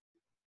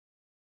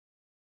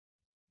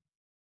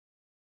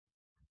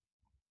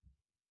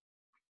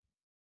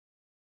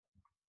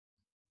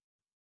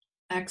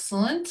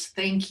 Excellent,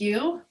 thank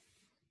you.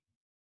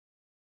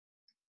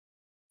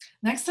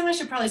 Next time I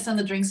should probably send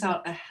the drinks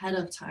out ahead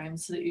of time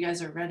so that you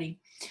guys are ready.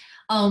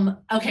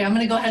 Okay, I'm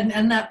gonna go ahead and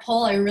end that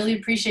poll. I really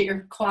appreciate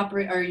your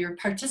your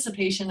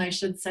participation, I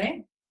should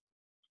say.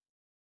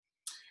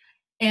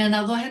 And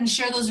I'll go ahead and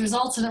share those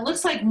results. And it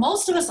looks like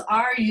most of us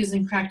are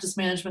using practice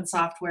management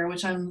software,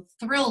 which I'm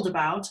thrilled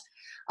about.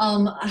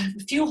 A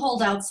few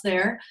holdouts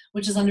there,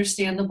 which is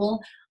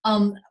understandable.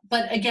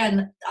 But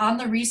again, on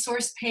the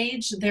resource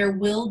page, there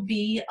will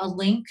be a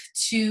link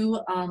to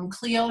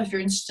Clio if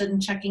you're interested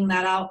in checking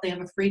that out. They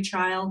have a free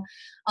trial.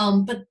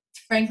 But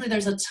frankly,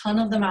 there's a ton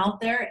of them out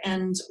there,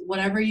 and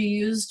whatever you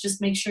use, just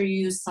make sure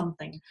you use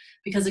something.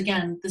 Because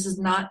again, this is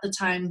not the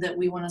time that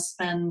we want to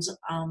spend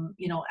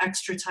you know,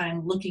 extra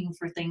time looking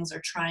for things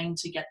or trying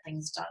to get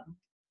things done.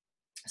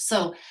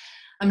 So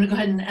I'm going to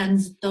go ahead and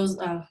end those,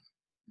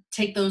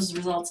 take those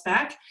results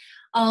back.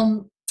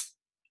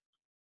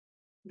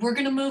 We're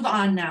going to move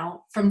on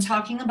now from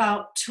talking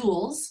about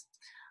tools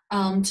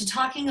to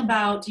talking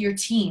about your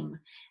team.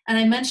 And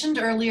I mentioned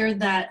earlier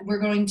that we're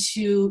going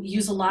to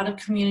use a lot of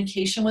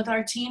communication with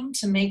our team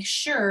to make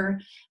sure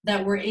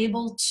that we're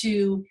able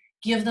to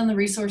give them the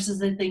resources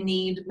that they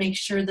need, make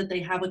sure that they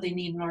have what they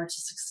need in order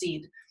to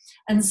succeed.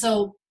 And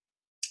so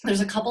there's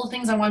a couple of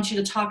things I want you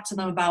to talk to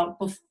them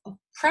about,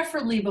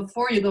 preferably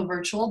before you go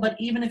virtual, but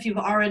even if you've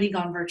already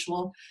gone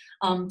virtual,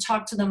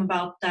 talk to them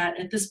about that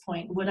at this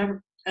point,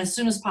 whatever, as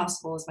soon as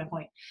possible is my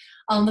point.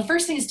 The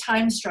first thing is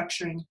time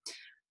structuring.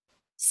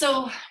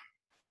 So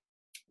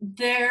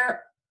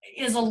there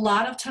is a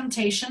lot of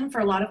temptation for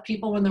a lot of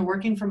people when they're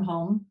working from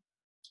home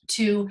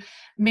to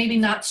maybe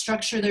not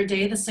structure their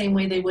day the same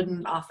way they would in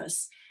an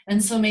office.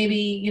 And so maybe,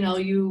 you know,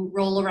 you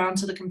roll around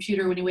to the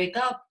computer when you wake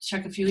up,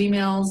 check a few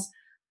emails,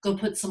 go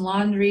put some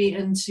laundry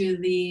into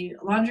the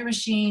laundry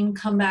machine,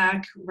 come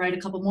back, write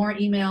a couple more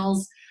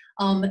emails.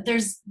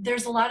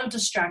 There's a lot of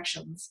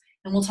distractions,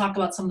 and we'll talk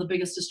about some of the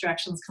biggest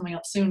distractions coming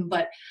up soon.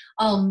 But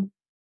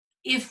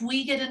if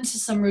we get into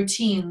some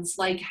routines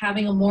like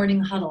having a morning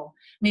huddle,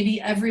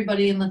 maybe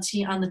everybody in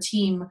the on the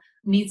team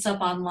meets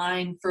up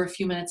online for a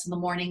few minutes in the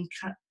morning,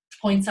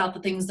 points out the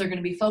things they're going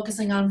to be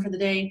focusing on for the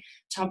day,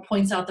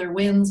 points out their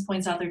wins,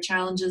 points out their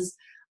challenges.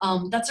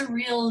 That's a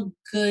real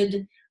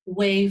good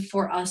way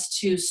for us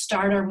to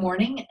start our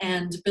morning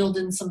and build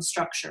in some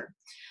structure.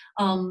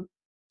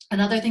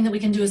 Another thing that we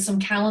can do is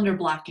some calendar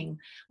blocking.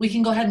 We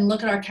can go ahead and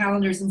look at our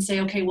calendars and say,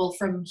 okay, well,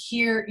 from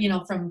here, you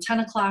know, from 10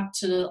 o'clock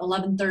to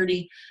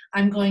 11:30,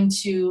 I'm going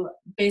to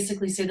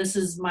basically say this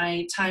is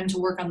my time to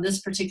work on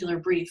this particular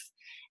brief.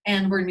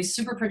 And we're gonna be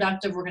super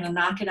productive, we're gonna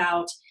knock it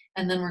out,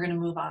 and then we're gonna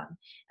move on.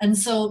 And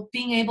so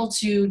being able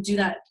to do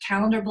that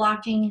calendar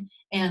blocking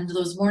and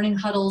those morning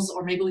huddles,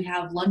 or maybe we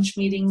have lunch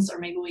meetings, or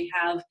maybe we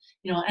have,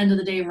 you know, end of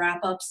the day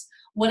wrap-ups,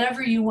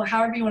 however you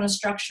want to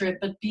structure it,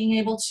 but being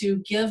able to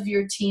give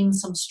your team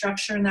some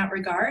structure in that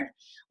regard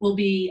will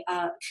be,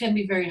 can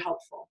be very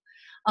helpful.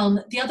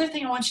 The other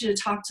thing I want you to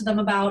talk to them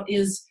about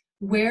is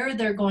where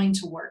they're going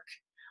to work.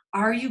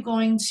 Are you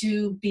going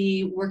to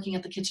be working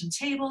at the kitchen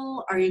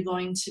table? Are you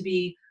going to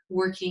be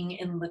working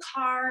in the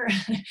car?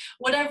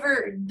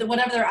 whatever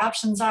their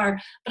options are.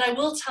 But I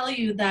will tell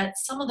you that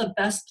some of the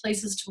best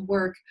places to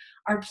work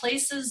are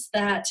places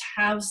that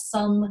have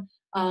some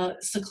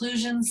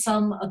seclusion,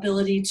 some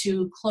ability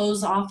to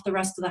close off the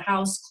rest of the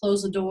house,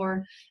 close a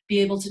door, be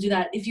able to do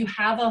that. If you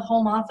have a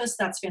home office,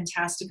 that's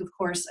fantastic, of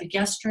course. A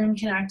guest room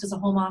can act as a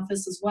home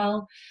office as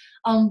well.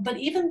 But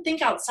even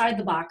think outside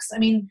the box. I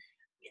mean,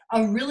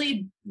 a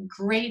really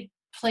great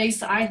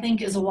place, I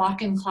think, is a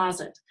walk-in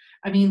closet.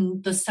 I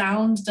mean, the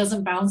sound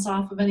doesn't bounce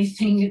off of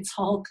anything. It's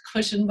all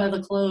cushioned by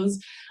the clothes.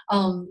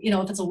 You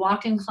know, if it's a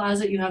walk-in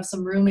closet, you have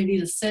some room maybe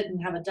to sit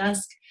and have a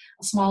desk,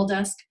 a small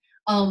desk.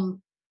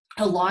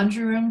 A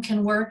laundry room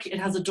can work. It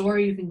has a door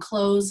you can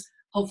close.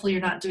 Hopefully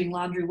you're not doing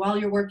laundry while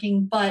you're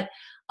working, but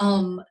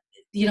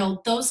you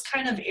know, those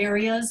kind of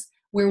areas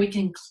where we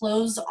can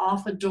close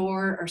off a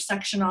door or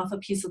section off a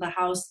piece of the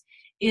house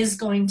is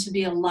going to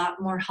be a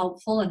lot more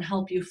helpful and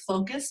help you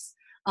focus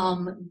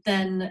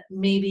than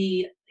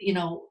maybe, you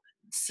know,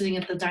 sitting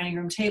at the dining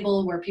room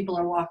table where people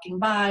are walking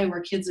by, where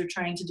kids are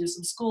trying to do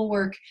some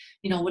schoolwork,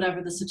 you know,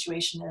 whatever the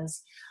situation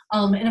is.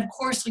 And of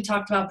course, we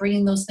talked about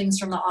bringing those things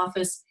from the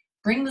office.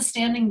 Bring the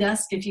standing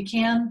desk if you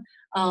can.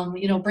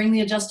 You know, bring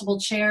the adjustable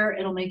chair.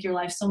 It'll make your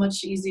life so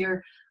much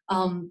easier.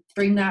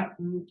 Bring that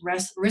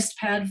wrist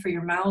pad for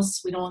your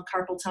mouse. We don't want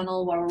carpal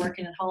tunnel while we're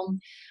working at home.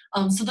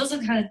 So those are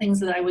the kind of things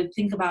that I would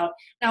think about.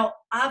 Now,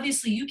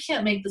 obviously, you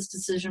can't make this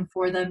decision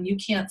for them. You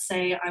can't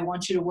say, I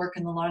want you to work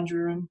in the laundry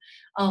room.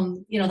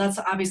 You know, that's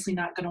obviously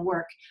not going to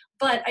work.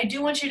 But I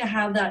do want you to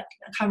have that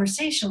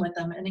conversation with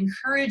them and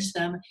encourage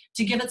them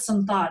to give it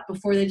some thought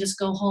before they just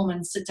go home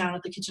and sit down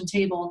at the kitchen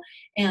table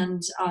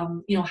and,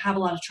 you know, have a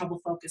lot of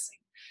trouble focusing.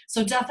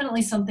 So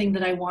definitely something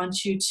that I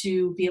want you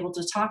to be able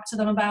to talk to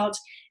them about,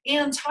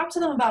 and talk to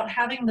them about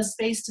having the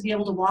space to be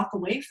able to walk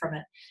away from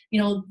it.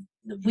 You know,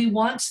 we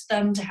want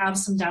them to have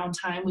some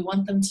downtime. We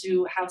want them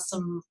to have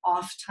some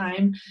off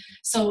time.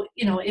 So,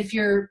 you know, if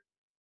you're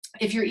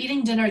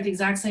eating dinner at the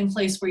exact same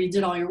place where you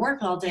did all your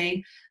work all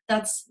day,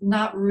 that's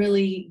not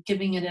really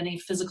giving it any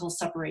physical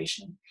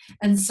separation.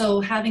 And so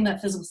having that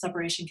physical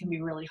separation can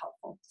be really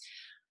helpful.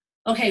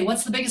 Okay,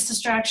 what's the biggest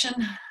distraction?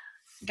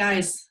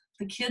 Guys,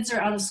 the kids are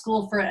out of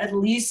school for at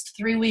least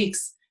 3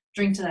 weeks.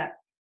 Drink to that.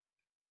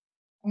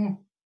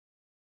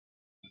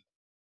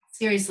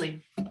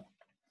 Seriously.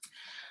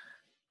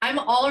 I'm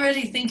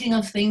already thinking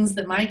of things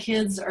that my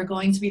kids are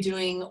going to be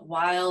doing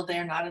while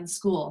they're not in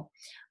school.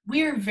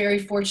 We're very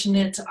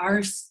fortunate.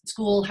 Our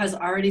school has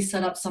already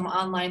set up some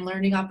online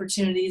learning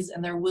opportunities,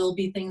 and there will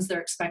be things they're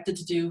expected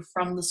to do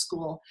from the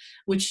school,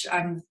 which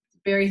I'm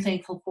very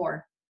thankful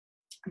for.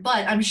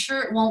 But I'm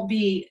sure it won't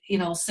be,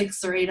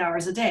 6 or 8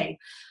 hours a day.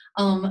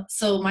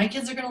 So my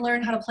kids are going to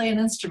learn how to play an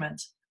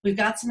instrument. We've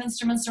got some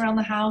instruments around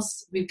the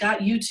house. We've got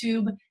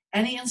YouTube.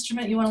 Any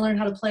instrument you want to learn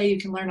how to play, you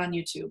can learn on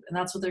YouTube, and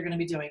that's what they're going to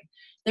be doing.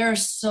 There are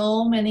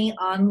so many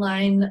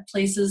online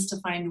places to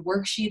find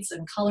worksheets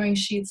and coloring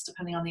sheets,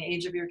 depending on the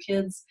age of your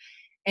kids,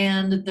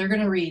 and they're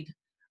going to read.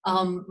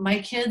 My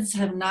kids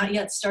have not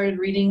yet started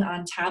reading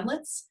on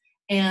tablets,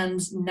 and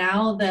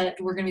now that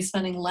we're going to be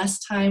spending less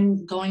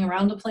time going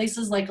around to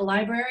places like a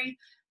library,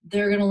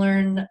 they're going to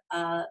learn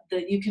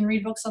that you can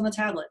read books on the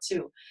tablet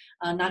too,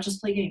 not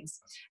just play games.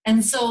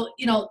 And so,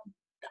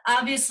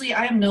 obviously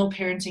I am no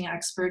parenting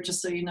expert,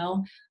 just so you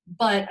know,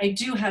 but I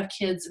do have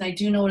kids, and I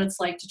do know what it's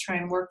like to try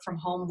and work from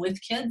home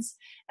with kids.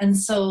 And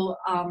so,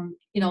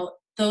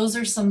 those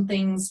are some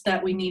things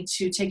that we need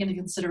to take into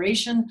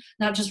consideration,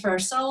 not just for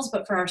ourselves,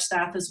 but for our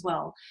staff as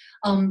well.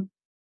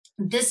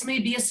 This may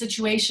be a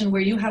situation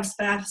where you have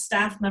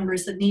staff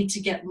members that need to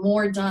get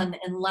more done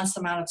in less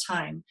amount of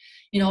time.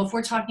 If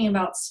we're talking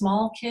about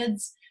small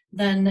kids,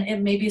 then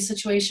it may be a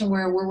situation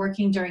where we're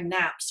working during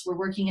naps, we're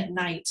working at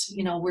night,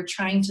 we're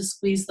trying to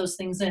squeeze those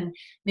things in.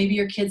 Maybe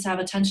your kids have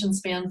attention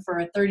span for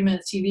a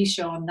 30-minute TV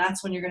show, and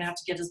that's when you're going to have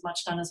to get as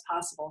much done as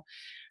possible.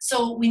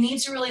 So we need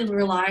to really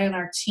rely on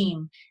our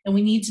team, and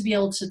we need to be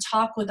able to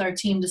talk with our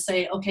team to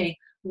say, okay,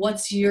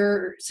 what's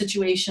your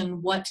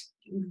situation? What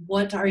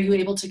are you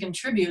able to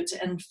contribute,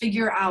 and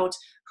figure out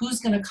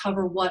who's going to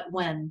cover what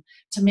when,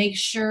 to make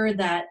sure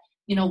that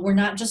we're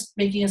not just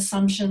making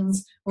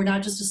assumptions. We're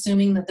not just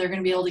assuming that they're going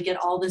to be able to get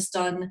all this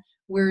done.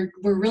 We're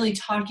really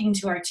talking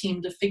to our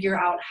team to figure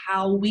out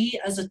how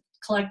we as a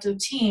collective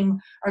team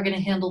are going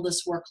to handle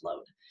this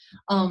workload.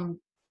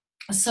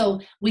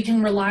 So we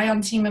can rely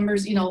on team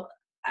members.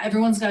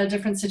 Everyone's got a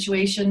different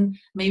situation.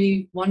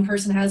 Maybe one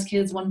person has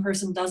kids, one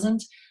person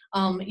doesn't.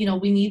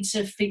 We need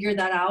to figure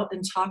that out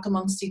and talk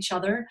amongst each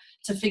other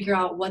to figure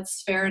out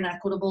what's fair and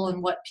equitable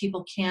and what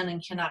people can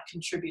and cannot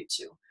contribute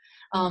to.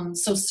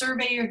 So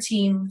survey your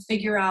team,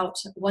 figure out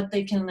what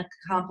they can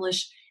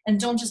accomplish, and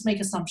don't just make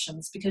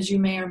assumptions, because you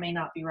may or may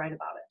not be right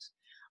about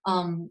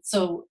it.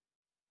 So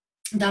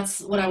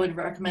that's what I would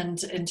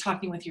recommend in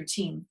talking with your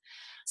team.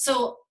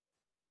 So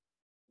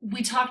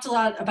we talked a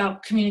lot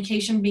about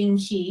communication being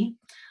key.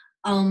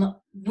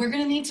 We're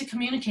going to need to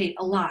communicate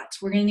a lot.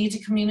 We're going to need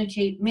to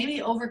communicate, maybe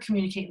over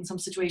communicate in some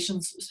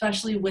situations,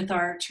 especially with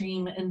our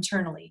team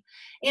internally.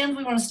 And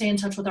we want to stay in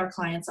touch with our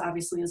clients,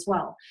 obviously, as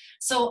well.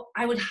 So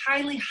I would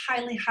highly,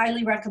 highly,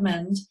 highly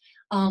recommend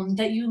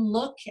that you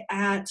look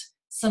at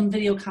some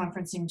video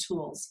conferencing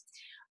tools.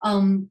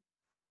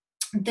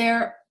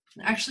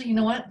 Actually, you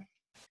know what?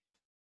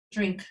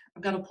 Drink.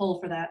 I've got a poll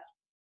for that.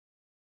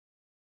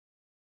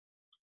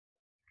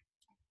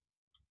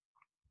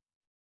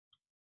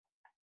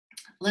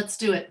 Let's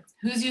do it.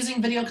 Who's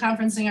using video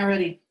conferencing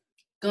already?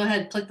 Go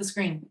ahead, click the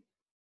screen.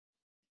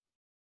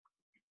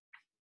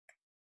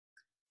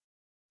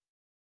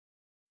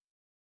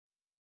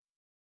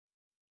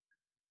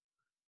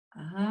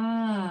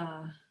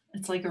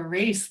 It's like a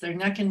race. They're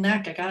neck and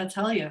neck, I gotta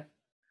tell you.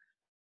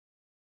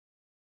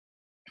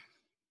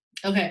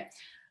 Okay,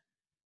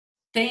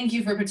 thank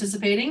you for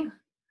participating.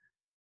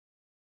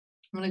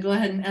 I'm gonna go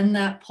ahead and end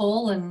that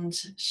poll and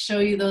show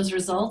you those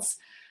results.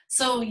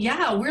 So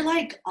yeah, we're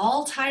like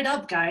all tied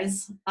up,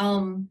 guys.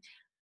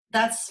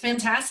 That's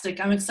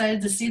fantastic. I'm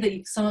excited to see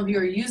that some of you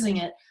are using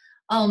it.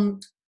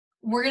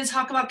 We're going to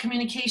talk about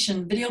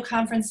communication, video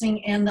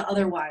conferencing, and the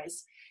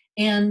otherwise.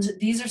 And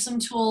these are some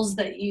tools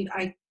that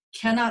I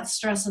cannot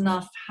stress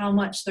enough how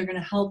much they're going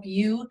to help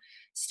you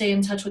stay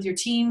in touch with your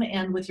team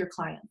and with your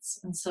clients.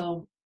 And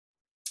so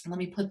let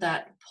me put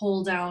that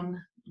poll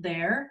down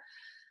there.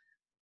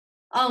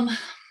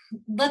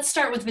 Let's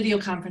start with video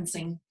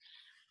conferencing.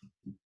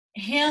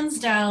 Hands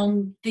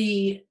down,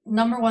 the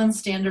 #1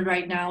 standard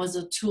right now is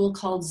a tool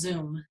called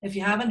Zoom. If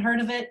you haven't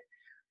heard of it,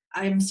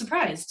 I'm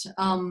surprised.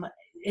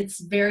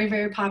 It's very,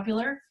 very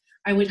popular.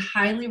 I would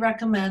highly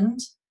recommend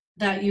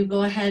that you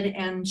go ahead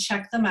and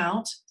check them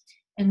out.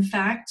 In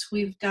fact,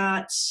 we've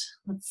got,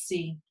 let's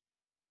see.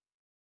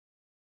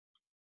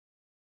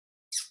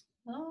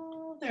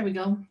 Oh, there we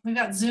go. We've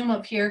got Zoom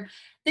up here.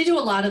 They do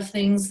a lot of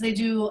things. They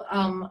do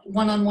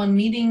one-on-one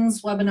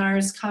meetings,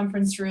 webinars,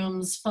 conference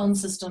rooms, phone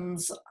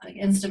systems,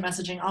 instant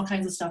messaging, all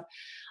kinds of stuff.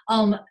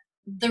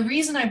 The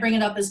reason I bring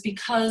it up is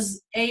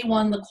because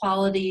A1, the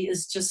quality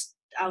is just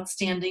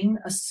outstanding,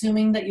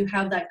 assuming that you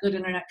have that good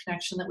internet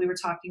connection that we were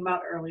talking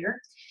about earlier.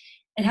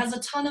 It has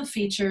a ton of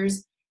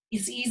features.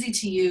 It's easy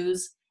to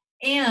use.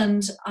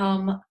 And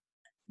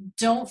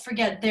don't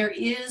forget, there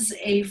is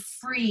a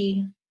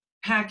free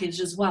package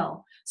as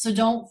well. So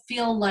don't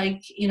feel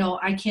like, you know,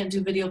 I can't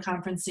do video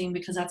conferencing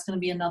because that's going to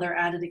be another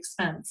added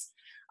expense.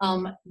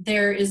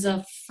 There is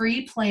a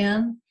free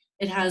plan.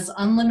 It has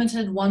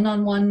unlimited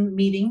one-on-one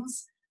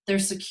meetings. They're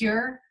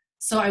secure.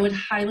 So I would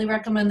highly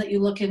recommend that you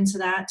look into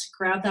that.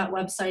 Grab that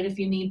website if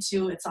you need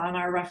to. It's on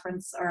our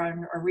reference or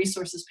on our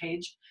resources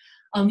page.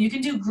 You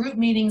can do group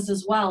meetings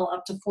as well,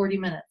 up to 40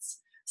 minutes.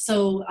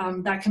 So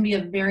that can be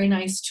a very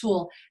nice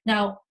tool.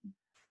 Now,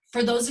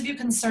 for those of you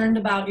concerned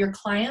about your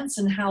clients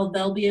and how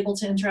they'll be able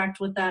to interact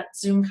with that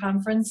Zoom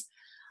conference,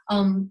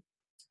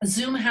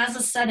 Zoom has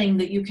a setting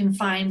that you can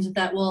find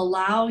that will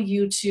allow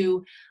you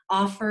to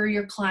offer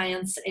your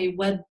clients a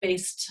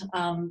web-based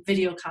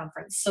video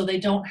conference. So they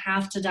don't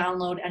have to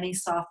download any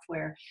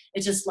software.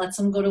 It just lets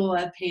them go to a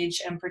web page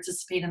and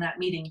participate in that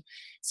meeting.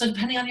 So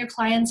depending on your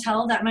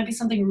clientele, that might be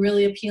something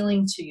really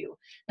appealing to you.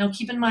 Now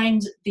keep in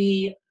mind,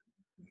 the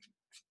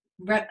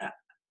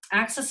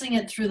accessing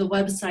it through the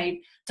website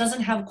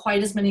doesn't have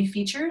quite as many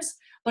features,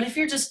 but if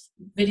you're just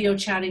video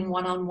chatting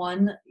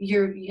one-on-one,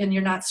 and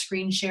you're not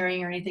screen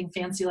sharing or anything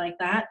fancy like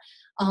that,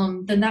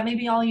 then that may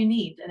be all you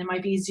need, and it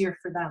might be easier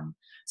for them.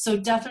 So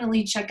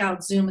definitely check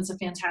out Zoom. It's a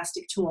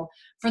fantastic tool.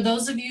 For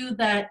those of you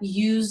that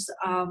use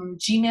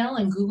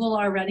Gmail and Google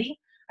already,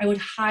 I would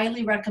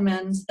highly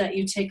recommend that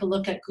you take a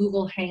look at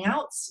Google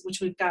Hangouts, which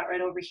we've got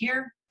right over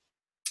here.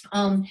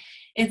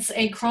 It's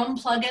a Chrome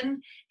plugin,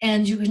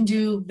 and you can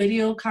do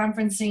video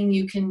conferencing,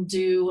 you can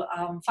do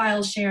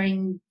file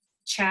sharing,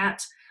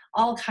 chat,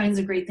 all kinds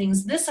of great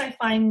things. This I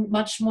find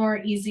much more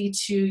easy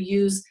to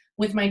use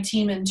with my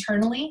team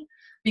internally,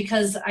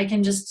 because I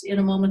can just, in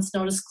a moment's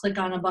notice, click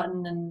on a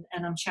button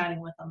and I'm chatting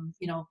with them,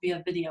 you know,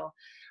 via video.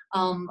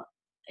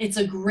 It's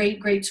a great,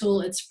 great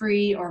tool. It's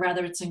free, or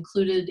rather it's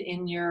included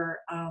in your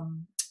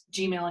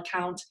Gmail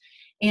account.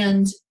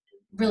 And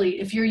really,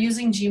 if you're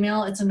using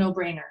Gmail, it's a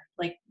no-brainer.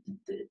 Like,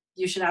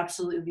 you should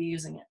absolutely be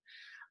using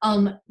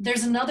it.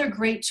 There's another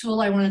great tool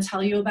I want to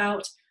tell you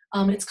about.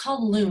 It's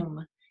called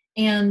Loom.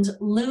 And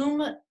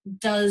Loom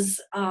does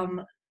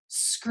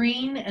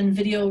screen and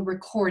video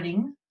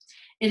recording.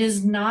 It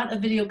is not a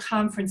video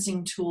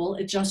conferencing tool.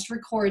 It just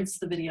records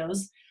the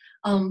videos,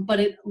 but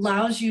it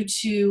allows you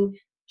to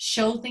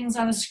show things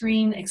on a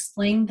screen,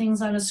 explain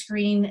things on a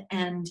screen,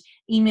 and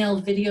email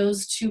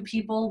videos to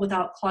people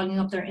without clogging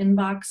up their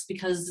inbox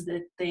because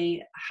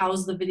they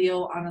house the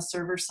video on a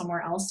server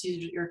somewhere else.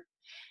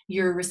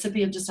 Your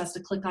recipient just has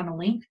to click on a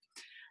link.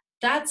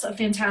 That's a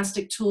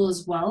fantastic tool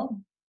as well,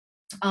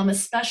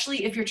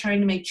 especially if you're trying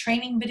to make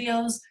training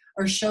videos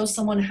or show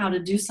someone how to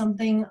do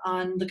something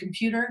on the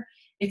computer.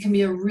 It can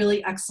be a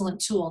really excellent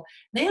tool.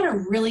 They had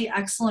a really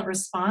excellent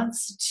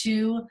response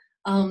to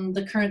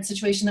the current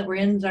situation that we're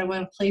in that I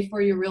want to play for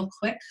you real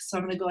quick. So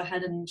I'm going to go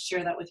ahead and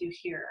share that with you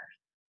here.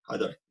 Hi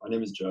there, my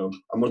name is Joe.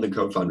 I'm one of the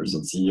co-founders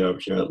and CEO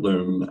here at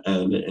Loom,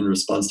 and in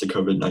response to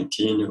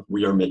COVID-19,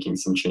 we are making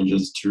some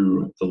changes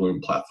to the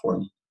Loom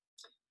platform.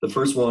 The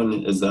first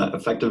one is that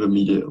effective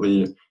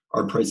immediately,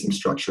 our pricing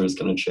structure is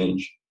going to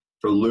change.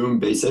 For Loom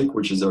Basic,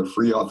 which is our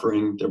free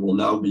offering, there will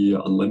now be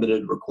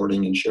unlimited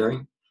recording and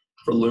sharing.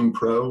 For Loom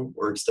Pro,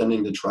 we're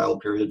extending the trial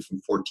period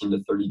from 14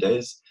 to 30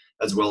 days,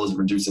 as well as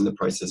reducing the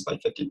prices by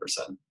 50%.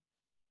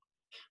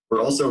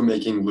 We're also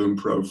making Loom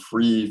Pro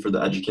free for the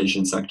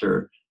education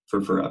sector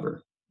for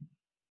forever.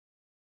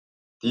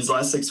 These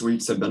last 6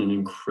 weeks have been an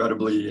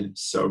incredibly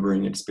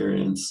sobering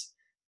experience,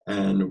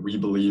 and we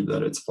believe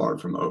that it's far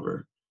from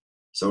over.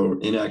 So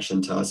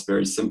inaction to us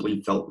very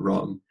simply felt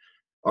wrong.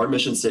 Our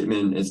mission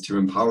statement is to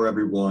empower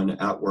everyone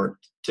at work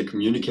to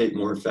communicate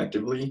more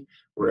effectively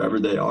wherever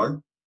they are.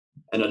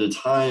 And at a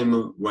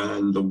time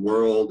when the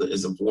world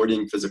is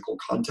avoiding physical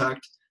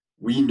contact,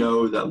 we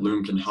know that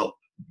Loom can help.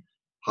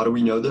 How do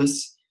we know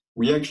this?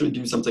 We actually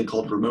do something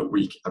called Remote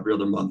Week every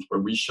other month, where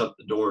we shut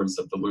the doors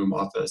of the Loom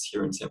office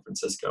here in San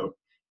Francisco.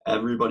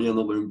 Everybody on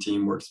the Loom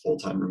team works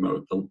full-time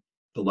remote.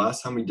 The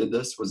last time we did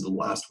this was the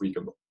last week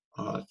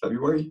of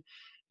February,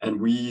 and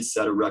we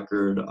set a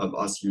record of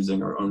us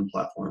using our own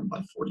platform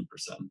by 40%.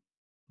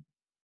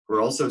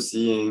 We're also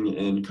seeing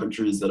in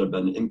countries that have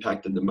been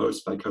impacted the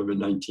most by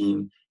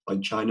COVID-19,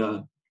 like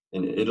China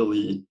and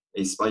Italy,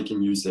 a spike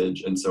in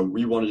usage. And so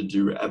we wanted to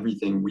do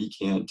everything we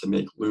can to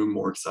make Loom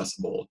more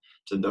accessible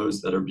to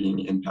those that are being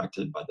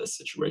impacted by this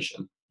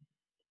situation.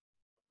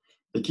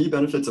 The key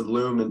benefits of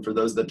Loom, and for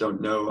those that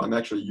don't know, I'm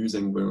actually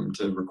using Loom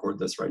to record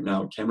this right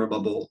now. Camera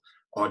bubble,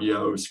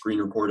 audio, screen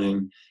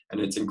recording, and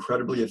it's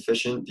incredibly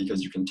efficient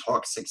because you can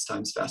talk 6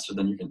 times faster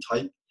than you can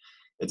type.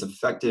 It's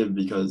effective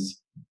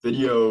because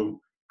video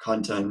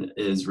content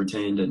is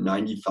retained at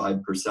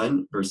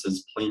 95%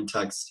 versus plain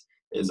text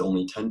is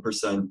only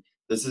 10%.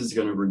 This is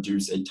going to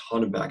reduce a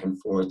ton of back and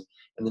forth.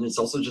 And then it's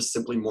also just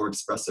simply more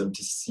expressive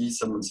to see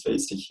someone's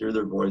face, to hear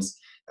their voice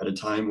at a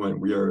time when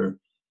we are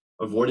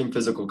avoiding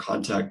physical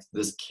contact.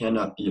 This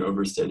cannot be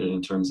overstated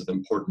in terms of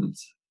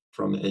importance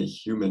from a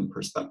human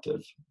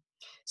perspective.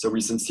 So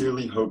we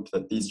sincerely hope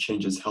that these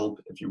changes help.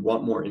 If you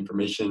want more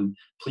information,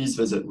 please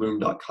visit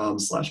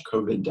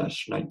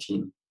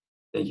loom.com/COVID-19.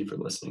 Thank you for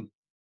listening.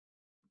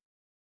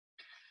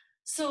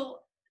 So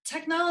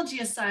technology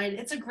aside,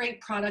 it's a great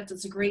product.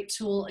 It's a great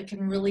tool. It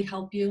can really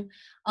help you.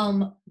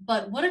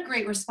 But what a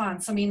great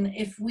response. I mean,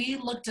 if we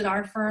looked at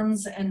our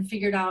firms and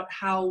figured out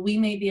how we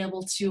may be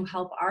able to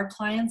help our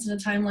clients in a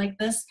time like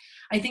this,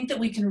 I think that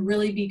we can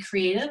really be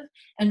creative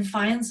and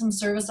find some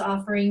service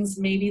offerings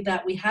maybe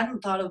that we hadn't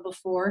thought of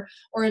before,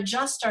 or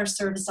adjust our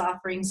service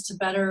offerings to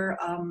better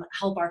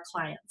help our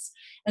clients.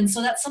 And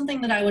so that's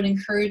something that I would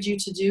encourage you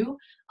to do.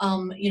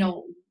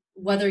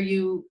 Whether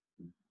you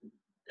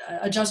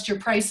adjust your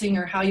pricing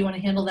or how you want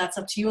to handle that's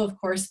up to you, of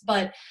course.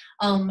 But,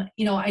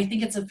 I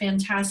think it's a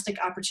fantastic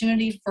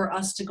opportunity for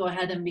us to go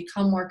ahead and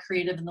become more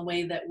creative in the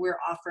way that we're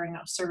offering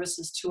our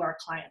services to our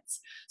clients.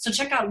 So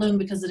check out Loom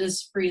because it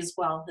is free as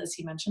well, as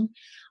he mentioned.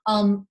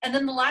 And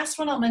then the last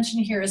one I'll mention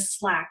here is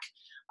Slack.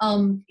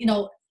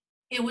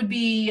 It would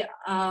be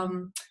a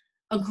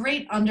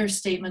great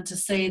understatement to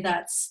say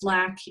that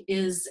Slack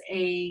is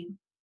a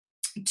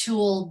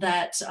tool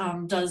that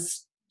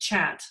does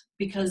chat,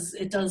 because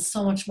it does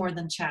so much more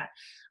than chat.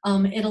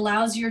 It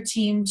allows your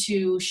team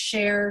to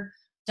share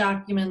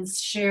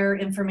documents, share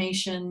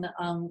information,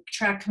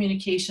 track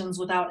communications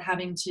without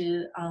having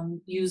to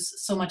use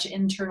so much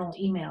internal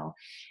email.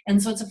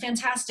 And so it's a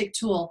fantastic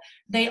tool.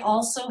 They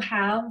also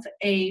have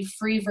a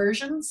free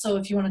version, so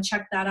if you want to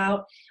check that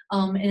out,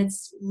 and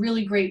it's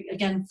really great,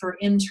 again, for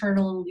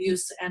internal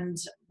use and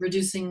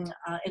reducing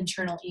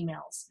internal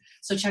emails.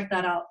 So check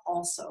that out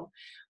also.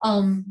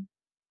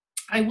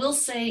 I will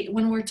say,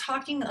 when we're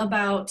talking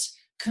about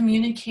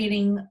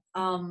communicating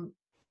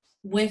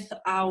with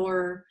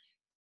our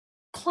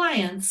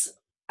clients,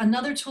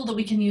 another tool that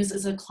we can use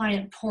is a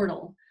client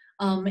portal,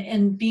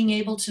 and being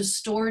able to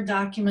store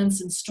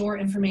documents and store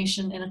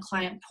information in a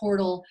client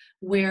portal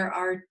where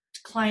our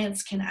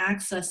clients can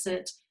access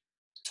it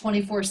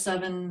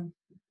 24/7,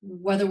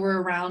 whether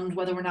we're around,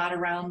 whether we're not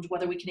around,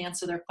 whether we can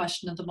answer their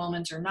question at the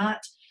moment or not.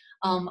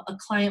 A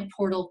client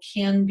portal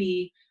can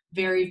be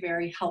very,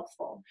 very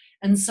helpful.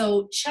 And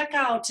so check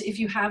out, if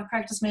you have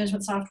practice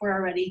management software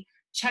already,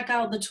 check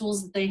out the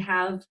tools that they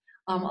have.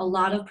 A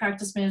lot of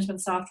practice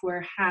management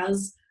software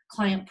has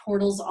client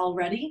portals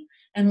already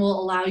and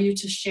will allow you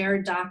to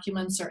share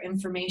documents or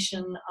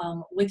information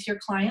with your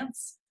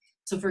clients.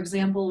 So for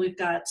example, we've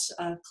got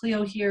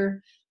Clio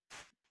here,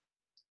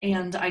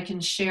 and I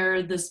can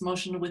share this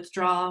motion to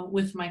withdraw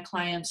with my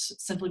client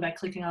simply by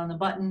clicking on the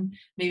button.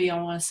 Maybe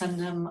I want to send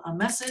them a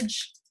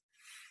message,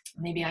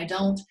 maybe I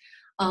don't.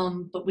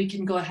 But we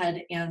can go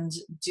ahead and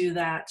do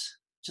that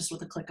just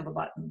with a click of a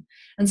button.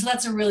 And so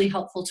that's a really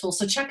helpful tool.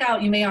 So check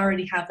out, you may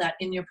already have that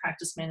in your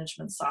practice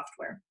management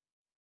software.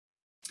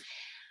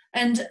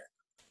 And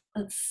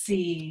let's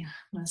see,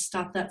 I'm going to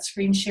stop that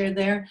screen share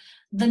there.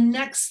 The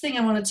next thing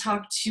I want to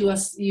talk to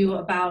you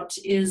about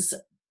is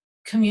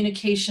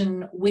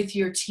communication with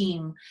your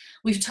team.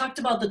 We've talked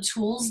about the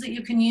tools that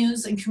you can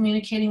use in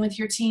communicating with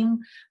your team,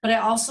 but I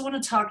also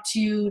want to talk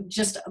to you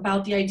just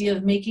about the idea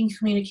of making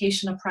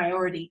communication a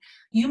priority.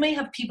 You may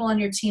have people on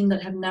your team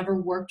that have never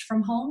worked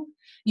from home.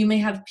 You may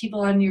have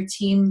people on your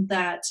team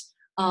that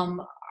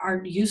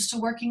are used to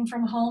working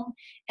from home.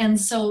 And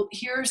so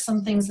here are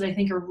some things that I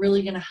think are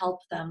really going to help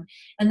them.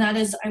 And that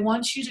is, I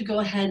want you to go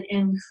ahead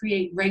and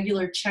create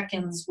regular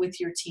check-ins with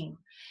your team.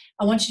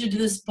 I want you to do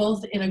this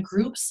both in a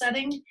group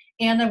setting,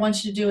 and I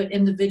want you to do it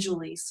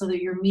individually so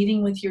that you're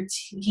meeting with your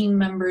team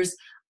members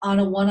on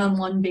a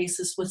one-on-one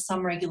basis with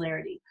some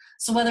regularity.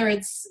 So whether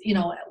it's,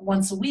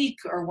 once a week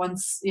or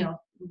once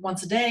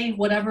a day,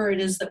 whatever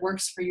it is that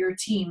works for your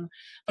team.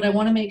 But I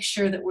want to make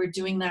sure that we're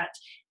doing that.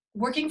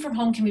 Working from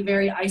home can be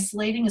very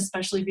isolating,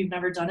 especially if you've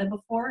never done it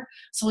before.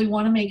 So we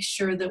want to make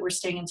sure that we're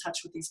staying in touch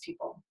with these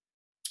people.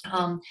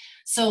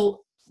 So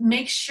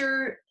make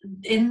sure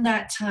in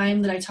that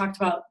time that I talked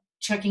about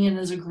checking in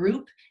as a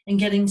group and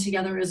getting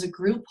together as a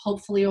group,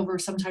 hopefully over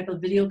some type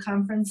of video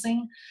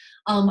conferencing,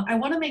 I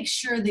want to make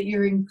sure that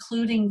you're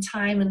including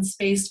time and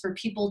space for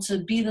people to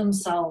be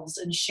themselves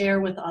and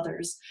share with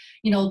others.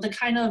 The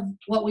kind of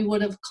what we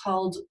would have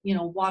called,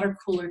 water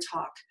cooler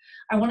talk.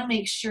 I want to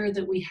make sure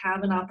that we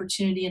have an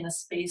opportunity and a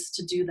space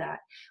to do that.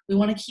 We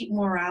want to keep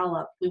morale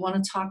up. We want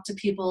to talk to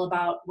people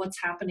about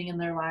what's happening in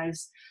their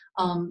lives.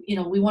 We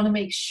want to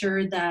make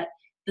sure that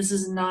this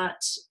is not,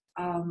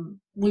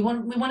 we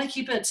want to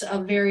keep it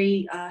a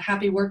very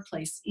happy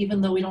workplace,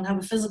 even though we don't have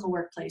a physical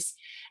workplace.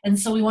 And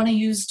so we want to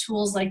use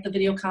tools like the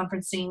video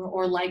conferencing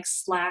or like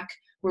Slack,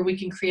 where we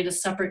can create a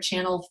separate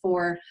channel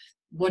for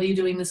what are you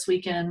doing this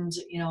weekend?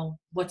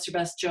 What's your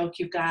best joke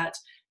you've got?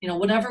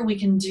 Whatever we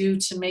can do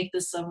to make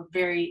this a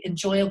very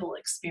enjoyable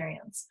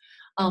experience.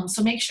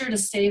 So make sure to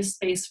save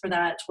space for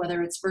that,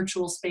 whether it's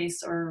virtual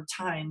space or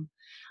time.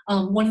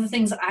 One of the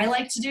things I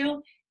like to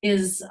do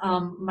is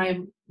my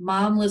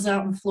mom lives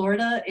out in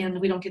Florida and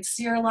we don't get to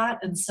see her a lot.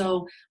 And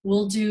so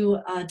we'll do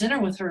dinner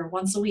with her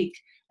once a week.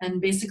 And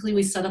basically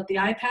we set up the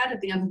iPad at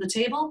the end of the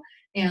table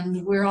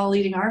and we're all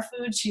eating our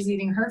food, she's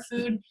eating her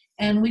food,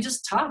 and we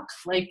just talk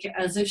like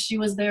as if she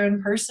was there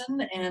in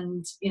person.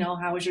 And, you know,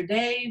 how was your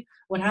day?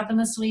 What happened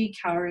this week?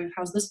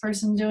 How's this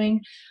person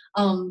doing?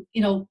 You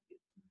know,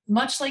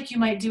 much like you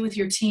might do with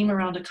your team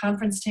around a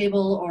conference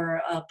table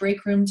or a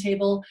break room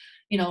table,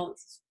 you know,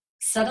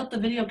 set up the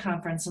video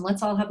conference and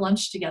let's all have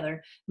lunch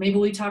together. Maybe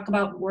we talk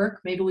about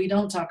work, maybe we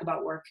don't talk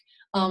about work.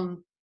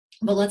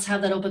 But let's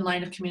have that open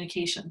line of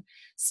communication.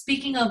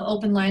 Speaking of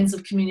open lines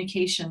of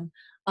communication,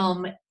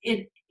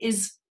 it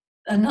is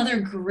another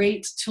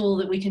great tool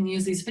that we can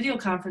use these video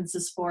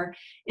conferences for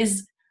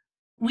is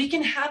we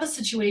can have a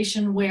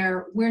situation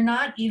where we're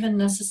not even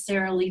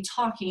necessarily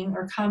talking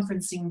or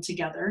conferencing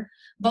together,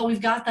 but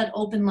we've got that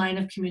open line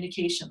of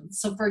communication.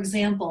 So for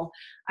example,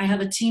 I have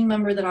a team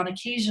member that on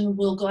occasion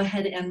will go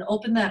ahead and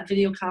open that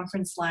video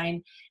conference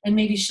line, and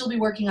maybe she'll be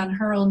working on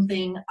her own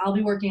thing, I'll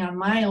be working on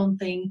my own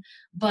thing,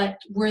 but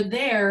we're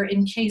there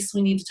in case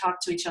we need to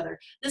talk to each other.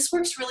 This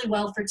works really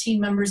well for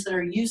team members that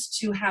are used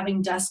to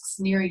having desks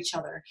near each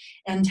other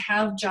and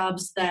have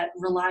jobs that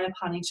rely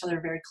upon each other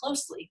very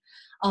closely.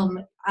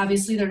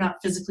 Obviously, they're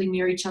not physically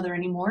near each other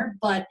anymore,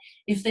 but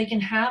if they can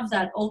have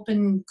that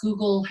open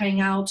Google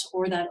Hangout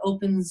or that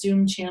open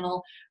Zoom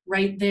channel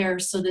right there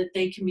so that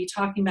they can be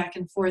talking back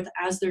and forth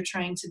as they're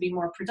trying to be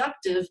more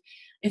productive,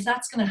 if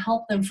that's going to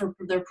help them for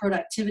their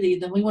productivity,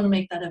 then we want to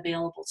make that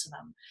available to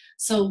them.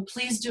 So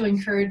please do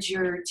encourage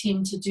your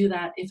team to do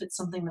that if it's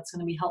something that's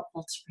going to be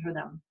helpful for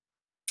them.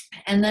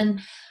 And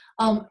then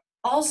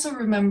also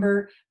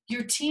remember,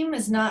 your team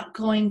is not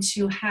going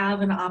to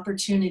have an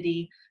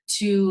opportunity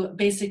to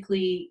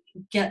basically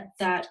get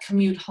that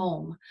commute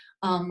home.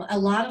 A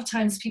lot of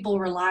times people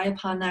rely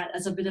upon that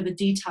as a bit of a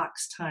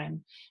detox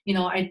time. You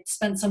know, I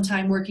spent some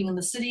time working in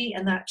the city,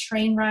 and that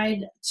train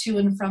ride to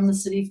and from the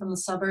city from the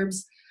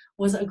suburbs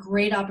was a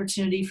great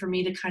opportunity for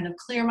me to kind of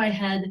clear my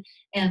head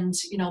and,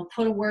 you know,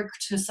 put work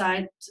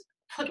aside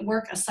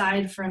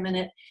for a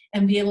minute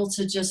and be able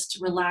to just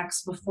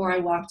relax before I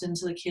walked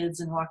into the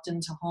kids and walked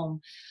into home.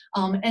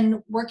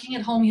 And working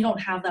at home, you don't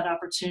have that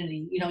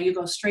opportunity. You know, you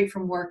go straight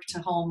from work to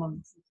home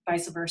and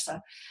vice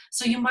versa.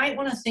 So you might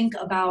want to think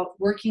about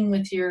working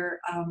with your,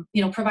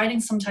 you know, providing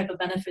some type of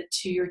benefit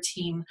to your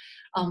team.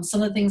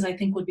 Some of the things I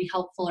think would be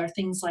helpful are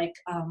things like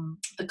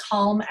the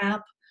Calm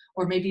app,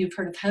 or maybe you've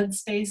heard of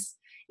Headspace.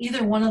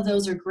 Either one of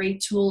those are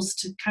great tools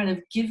to kind of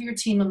give your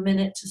team a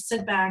minute to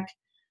sit back,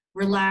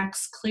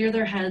 relax, clear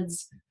their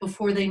heads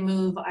before they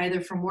move either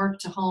from work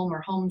to home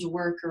or home to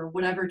work or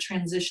whatever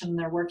transition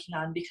they're working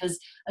on. Because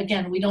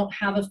again, we don't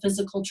have a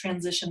physical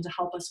transition to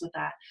help us with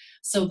that.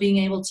 So being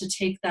able to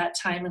take that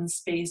time and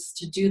space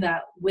to do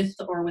that with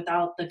or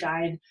without the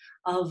guide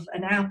of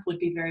an app would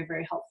be very,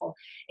 very helpful.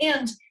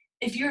 And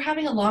if you're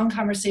having a long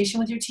conversation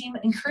with your team,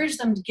 encourage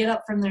them to get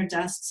up from their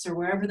desks or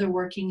wherever they're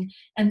working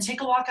and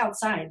take a walk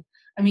outside.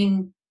 I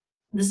mean,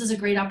 this is a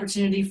great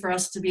opportunity for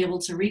us to be able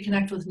to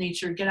reconnect with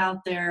nature, get out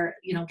there,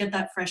 you know, get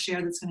that fresh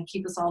air that's going to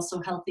keep us all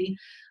so healthy.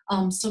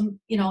 So,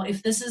 you know,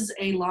 if this is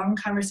a long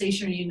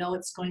conversation or you know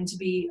it's going to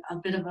be a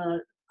bit of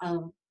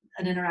an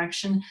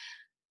interaction,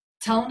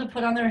 tell them to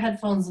put on their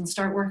headphones and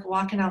start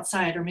walking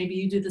outside, or maybe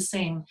you do the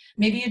same.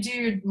 Maybe you do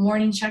your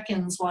morning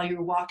check-ins while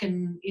you're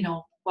walking, you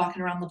know,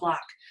 walking around the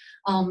block.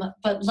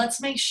 But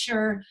let's make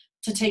sure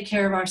to take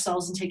care of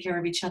ourselves and take care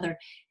of each other.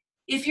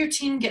 If your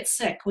team gets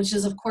sick, which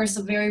is of course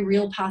a very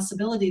real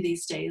possibility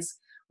these days,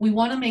 we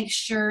want to make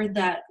sure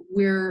that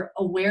we're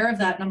aware of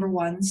that. Number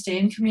one, stay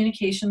in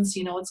communication so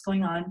you know what's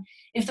going on.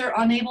 If they're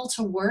unable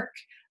to work,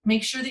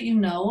 make sure that you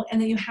know and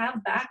that you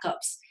have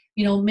backups.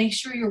 You know, make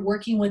sure you're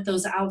working with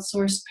those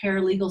outsourced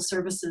paralegal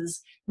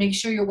services. Make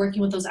sure you're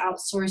working with those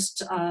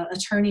outsourced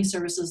attorney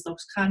services,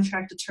 those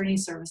contract attorney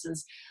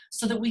services,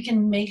 so that we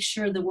can make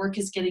sure the work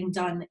is getting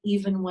done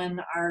even when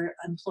our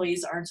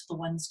employees aren't the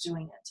ones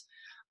doing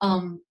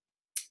it.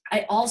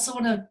 I also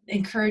want to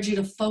encourage you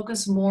to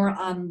focus more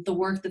on the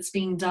work that's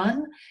being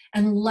done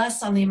and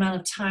less on the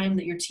amount of time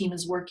that your team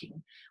is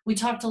working. We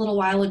talked a little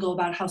while ago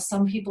about how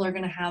some people are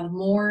going to have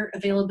more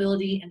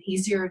availability and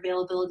easier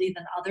availability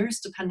than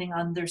others, depending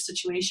on their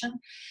situation.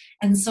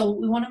 And so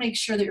we want to make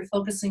sure that you're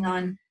focusing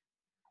on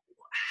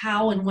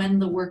how and when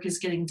the work is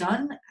getting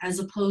done, as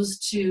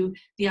opposed to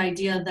the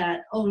idea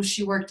that, oh,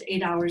 she worked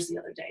 8 hours the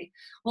other day.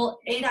 Well,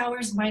 8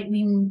 hours might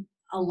mean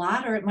a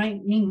lot, or it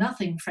might mean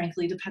nothing,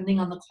 frankly, depending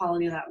on the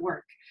quality of that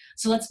work.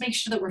 So let's make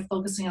sure that we're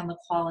focusing on the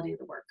quality of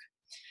the work.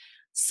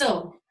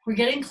 So we're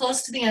getting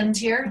close to the end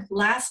here.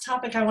 Last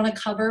topic I want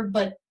to cover,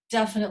 but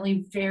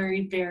definitely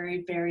very,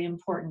 very, very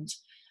important.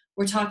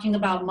 We're talking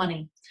about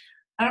money.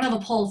 I don't have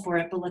a poll for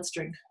it, but let's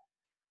drink.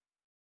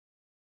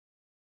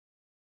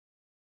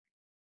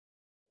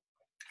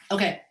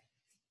 Okay.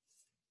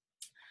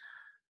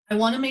 I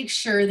want to make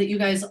sure that you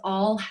guys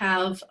all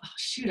have, oh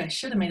shoot, I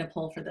should have made a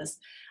poll for this.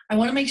 I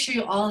want to make sure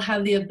you all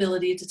have the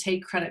ability to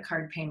take credit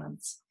card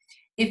payments.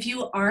 If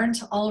you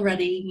aren't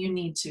already, you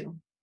need to.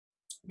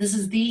 This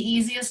is the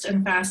easiest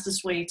and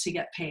fastest way to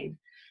get paid.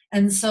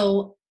 And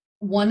so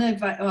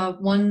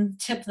one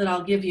tip that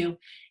I'll give you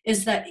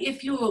is that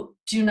if you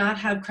do not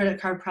have credit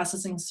card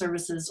processing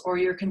services, or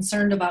you're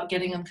concerned about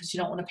getting them because you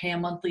don't want to pay a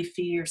monthly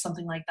fee or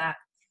something like that,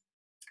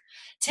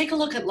 take a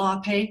look at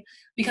LawPay,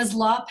 because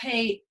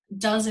LawPay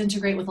does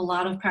integrate with a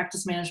lot of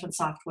practice management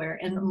software,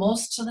 and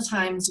most of the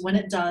times when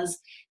it does,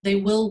 they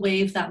will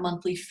waive that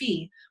monthly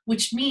fee,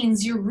 which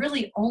means you're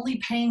really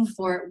only paying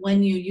for it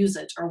when you use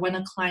it or when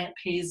a client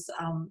pays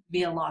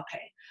via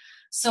LawPay.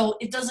 So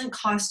it doesn't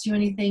cost you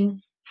anything.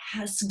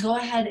 Go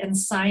ahead and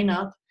sign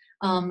up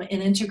and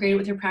integrate it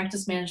with your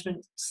practice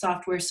management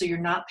software so you're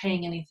not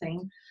paying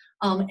anything.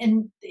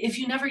 And if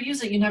you never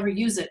use it, you never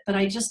use it. But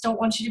I just don't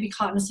want you to be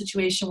caught in a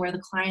situation where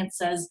the client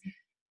says,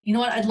 you know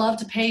what, I'd love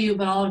to pay you,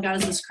 but all I've got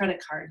is this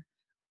credit card.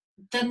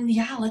 Then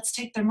yeah, let's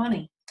take their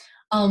money.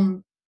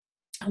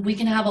 We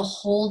can have a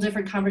whole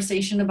different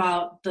conversation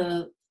about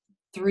the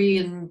 3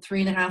 and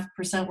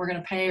 3.5% we're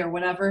going to pay or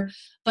whatever,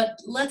 but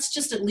let's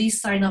just at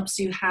least sign up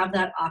so you have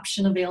that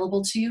option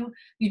available to you.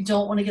 You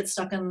don't want to get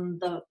stuck in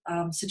the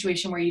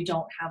situation where you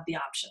don't have the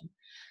option.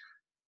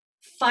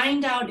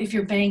 Find out if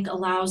your bank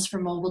allows for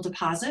mobile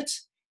deposit,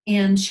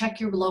 and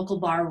check your local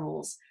bar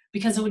rules,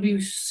 because it would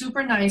be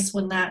super nice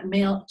when that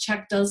mail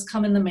check does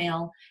come in the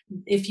mail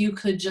if you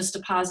could just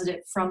deposit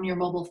it from your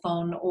mobile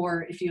phone,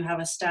 or if you have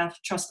a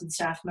trusted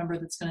staff member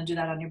that's going to do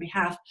that on your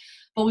behalf.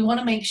 But we want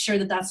to make sure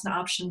that that's an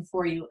option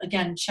for you.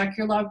 Again, check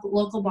your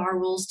local bar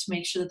rules to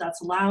make sure that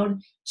that's allowed.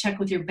 Check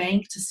with your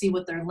bank to see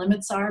what their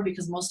limits are,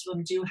 because most of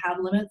them do have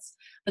limits,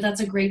 but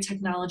that's a great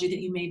technology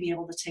that you may be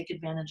able to take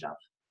advantage of.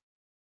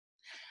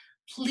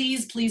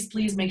 Please, please,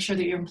 please make sure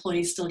that your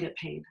employees still get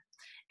paid.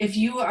 If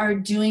you are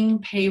doing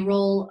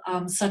payroll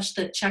such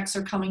that checks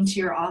are coming to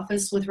your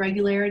office with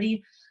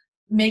regularity,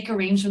 make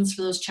arrangements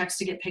for those checks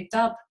to get picked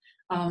up.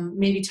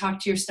 Maybe talk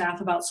to your staff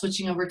about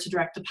switching over to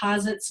direct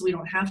deposit so we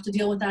don't have to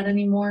deal with that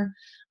anymore.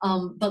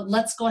 But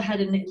let's go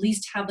ahead and at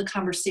least have the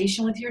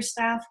conversation with your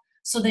staff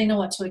so they know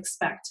what to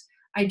expect.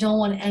 I don't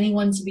want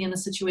anyone to be in a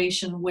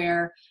situation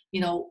where,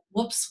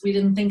 whoops, we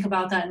didn't think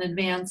about that in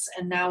advance,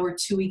 and now we're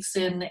 2 weeks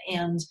in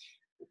and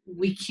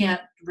we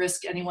can't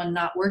risk anyone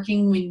not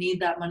working. We need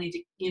that money to,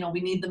 we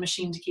need the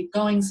machine to keep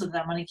going so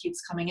that money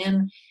keeps coming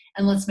in,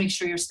 and let's make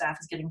sure your staff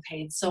is getting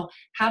paid. So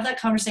have that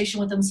conversation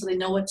with them so they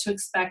know what to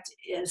expect,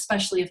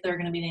 especially if there are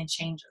going to be any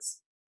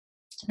changes.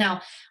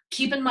 Now,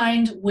 keep in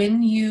mind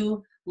when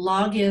you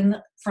log in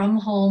from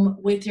home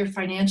with your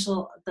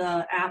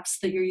the apps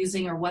that you're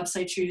using or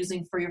websites you're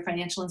using for your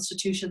financial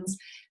institutions,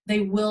 they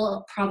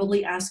will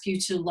probably ask you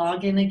to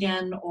log in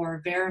again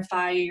or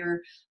verify your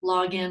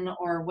login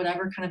or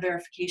whatever kind of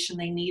verification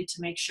they need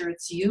to make sure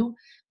it's you.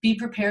 Be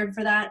prepared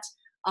for that.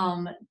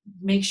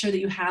 Make sure that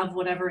you have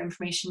whatever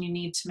information you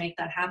need to make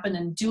that happen,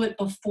 and do it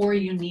before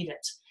you need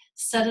it.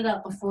 Set it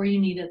up before you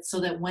need it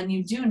so that when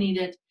you do need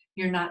it,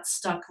 you're not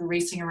stuck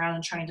racing around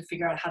and trying to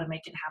figure out how to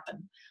make it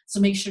happen. So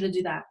make sure to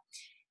do that.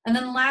 And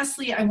then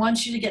lastly, I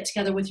want you to get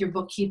together with your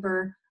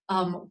bookkeeper,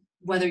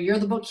 whether you're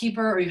the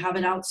bookkeeper or you have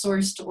it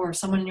outsourced or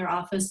someone in your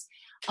office.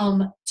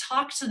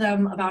 Talk to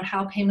them about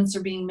how payments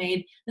are being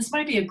made. This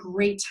might be a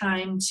great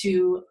time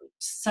to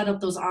set up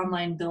those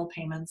online bill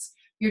payments.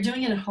 You're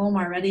doing it at home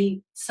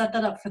already. Set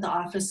that up for the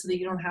office so that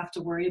you don't have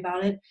to worry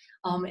about it.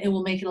 It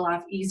will make it a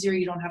lot easier.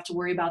 You don't have to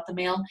worry about the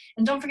mail.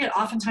 And don't forget,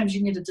 oftentimes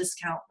you can get a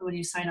discount when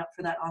you sign up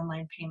for that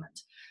online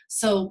payment.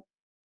 So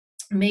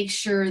make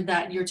sure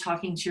that you're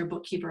talking to your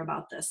bookkeeper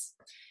about this.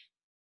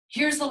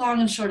 Here's the long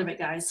and short of it,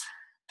 guys.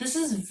 This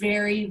is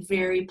very,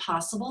 very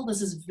possible.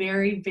 This is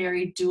very,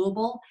 very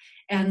doable.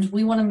 And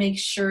we want to make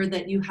sure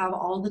that you have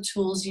all the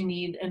tools you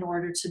need in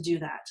order to do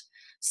that.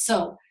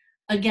 So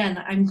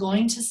again, I'm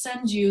going to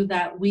send you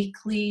that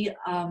weekly,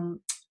 I'm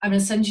going to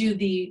send you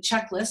the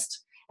checklist,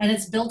 and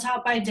it's built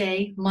out by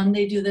day.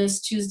 Monday do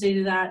this, Tuesday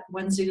do that,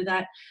 Wednesday do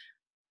that.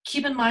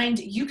 Keep in mind,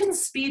 you can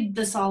speed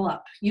this all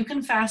up. You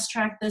can fast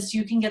track this.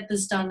 You can get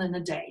this done in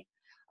a day.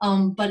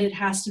 But it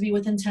has to be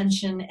with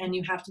intention, and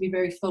you have to be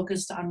very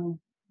focused on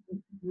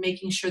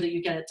making sure that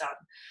you get it done.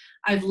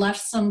 I've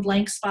left some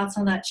blank spots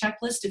on that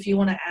checklist. If you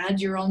want to add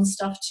your own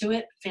stuff to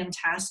it,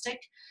 fantastic.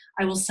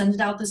 I will send it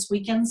out this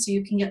weekend so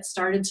you can get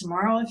started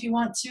tomorrow if you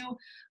want to.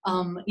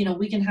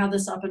 We can have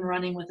this up and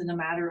running within a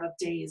matter of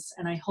days,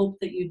 and I hope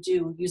that you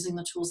do, using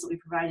the tools that we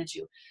provided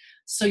you.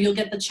 So you'll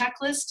get the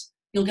checklist,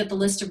 you'll get the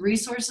list of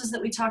resources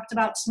that we talked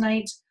about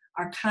tonight.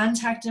 Our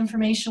contact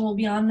information will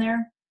be on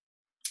there.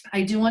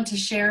 I do want to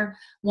share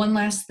one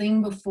last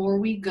thing before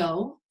we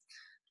go.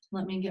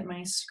 Let me get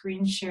my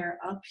screen share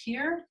up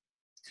here.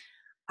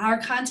 Our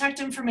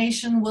contact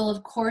information will,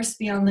 of course,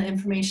 be on the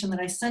information that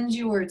I send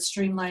you, or at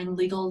Streamlined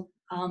Legal.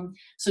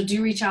 So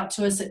do reach out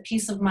to us at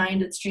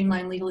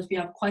peaceofmind@Streamlined Legal if you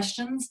have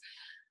questions.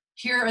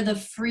 Here are the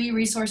free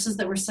resources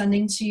that we're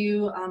sending to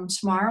you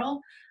tomorrow.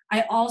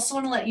 I also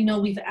want to let you know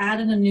we've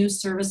added a new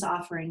service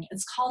offering.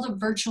 It's called a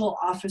virtual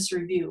office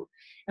review.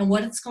 And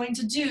what it's going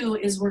to do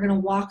is we're going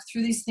to walk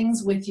through these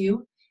things with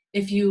you.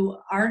 If you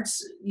aren't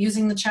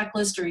using the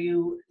checklist, or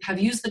you have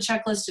used the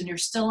checklist and you're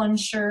still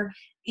unsure,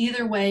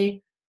 either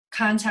way,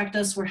 contact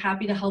us. We're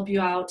happy to help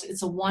you out.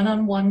 It's a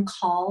one-on-one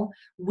call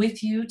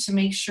with you to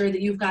make sure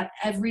that you've got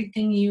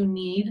everything you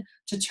need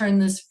to turn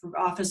this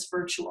office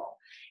virtual.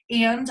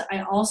 And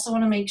I also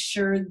want to make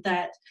sure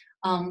that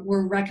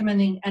we're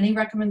recommending any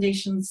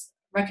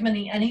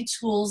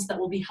tools that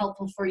will be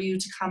helpful for you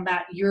to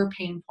combat your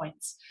pain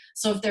points.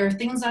 So if there are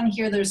things on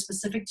here that are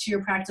specific to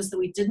your practice that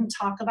we didn't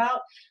talk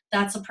about,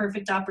 that's a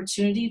perfect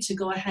opportunity to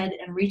go ahead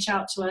and reach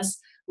out to us.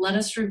 Let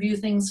us review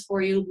things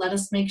for you. Let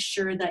us make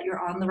sure that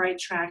you're on the right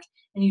track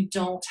and you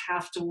don't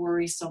have to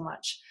worry so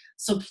much.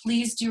 So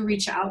please do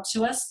reach out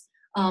to us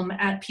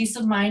at Peace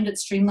of Mind at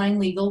Streamlined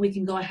Legal. We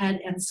can go ahead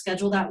and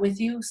schedule that with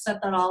you,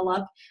 set that all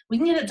up. We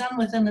can get it done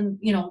within,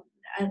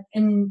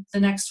 in the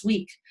next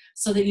week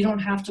so that you don't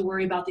have to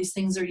worry about these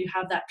things or you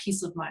have that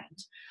peace of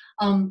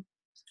mind.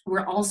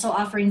 We're also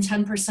offering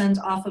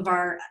 10% off of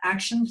our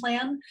action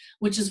plan,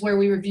 which is where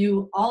we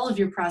review all of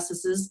your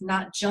processes,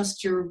 not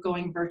just your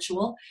going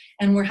virtual.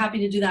 And we're happy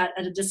to do that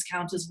at a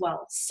discount as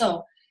well.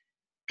 So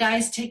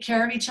guys, take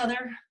care of each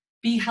other.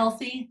 Be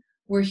healthy.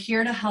 We're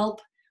here to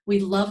help.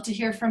 We'd love to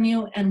hear from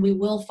you, and we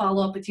will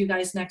follow up with you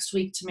guys next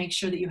week to make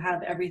sure that you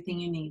have everything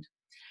you need.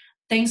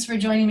 Thanks for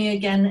joining me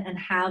again, and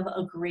have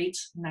a great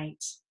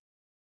night.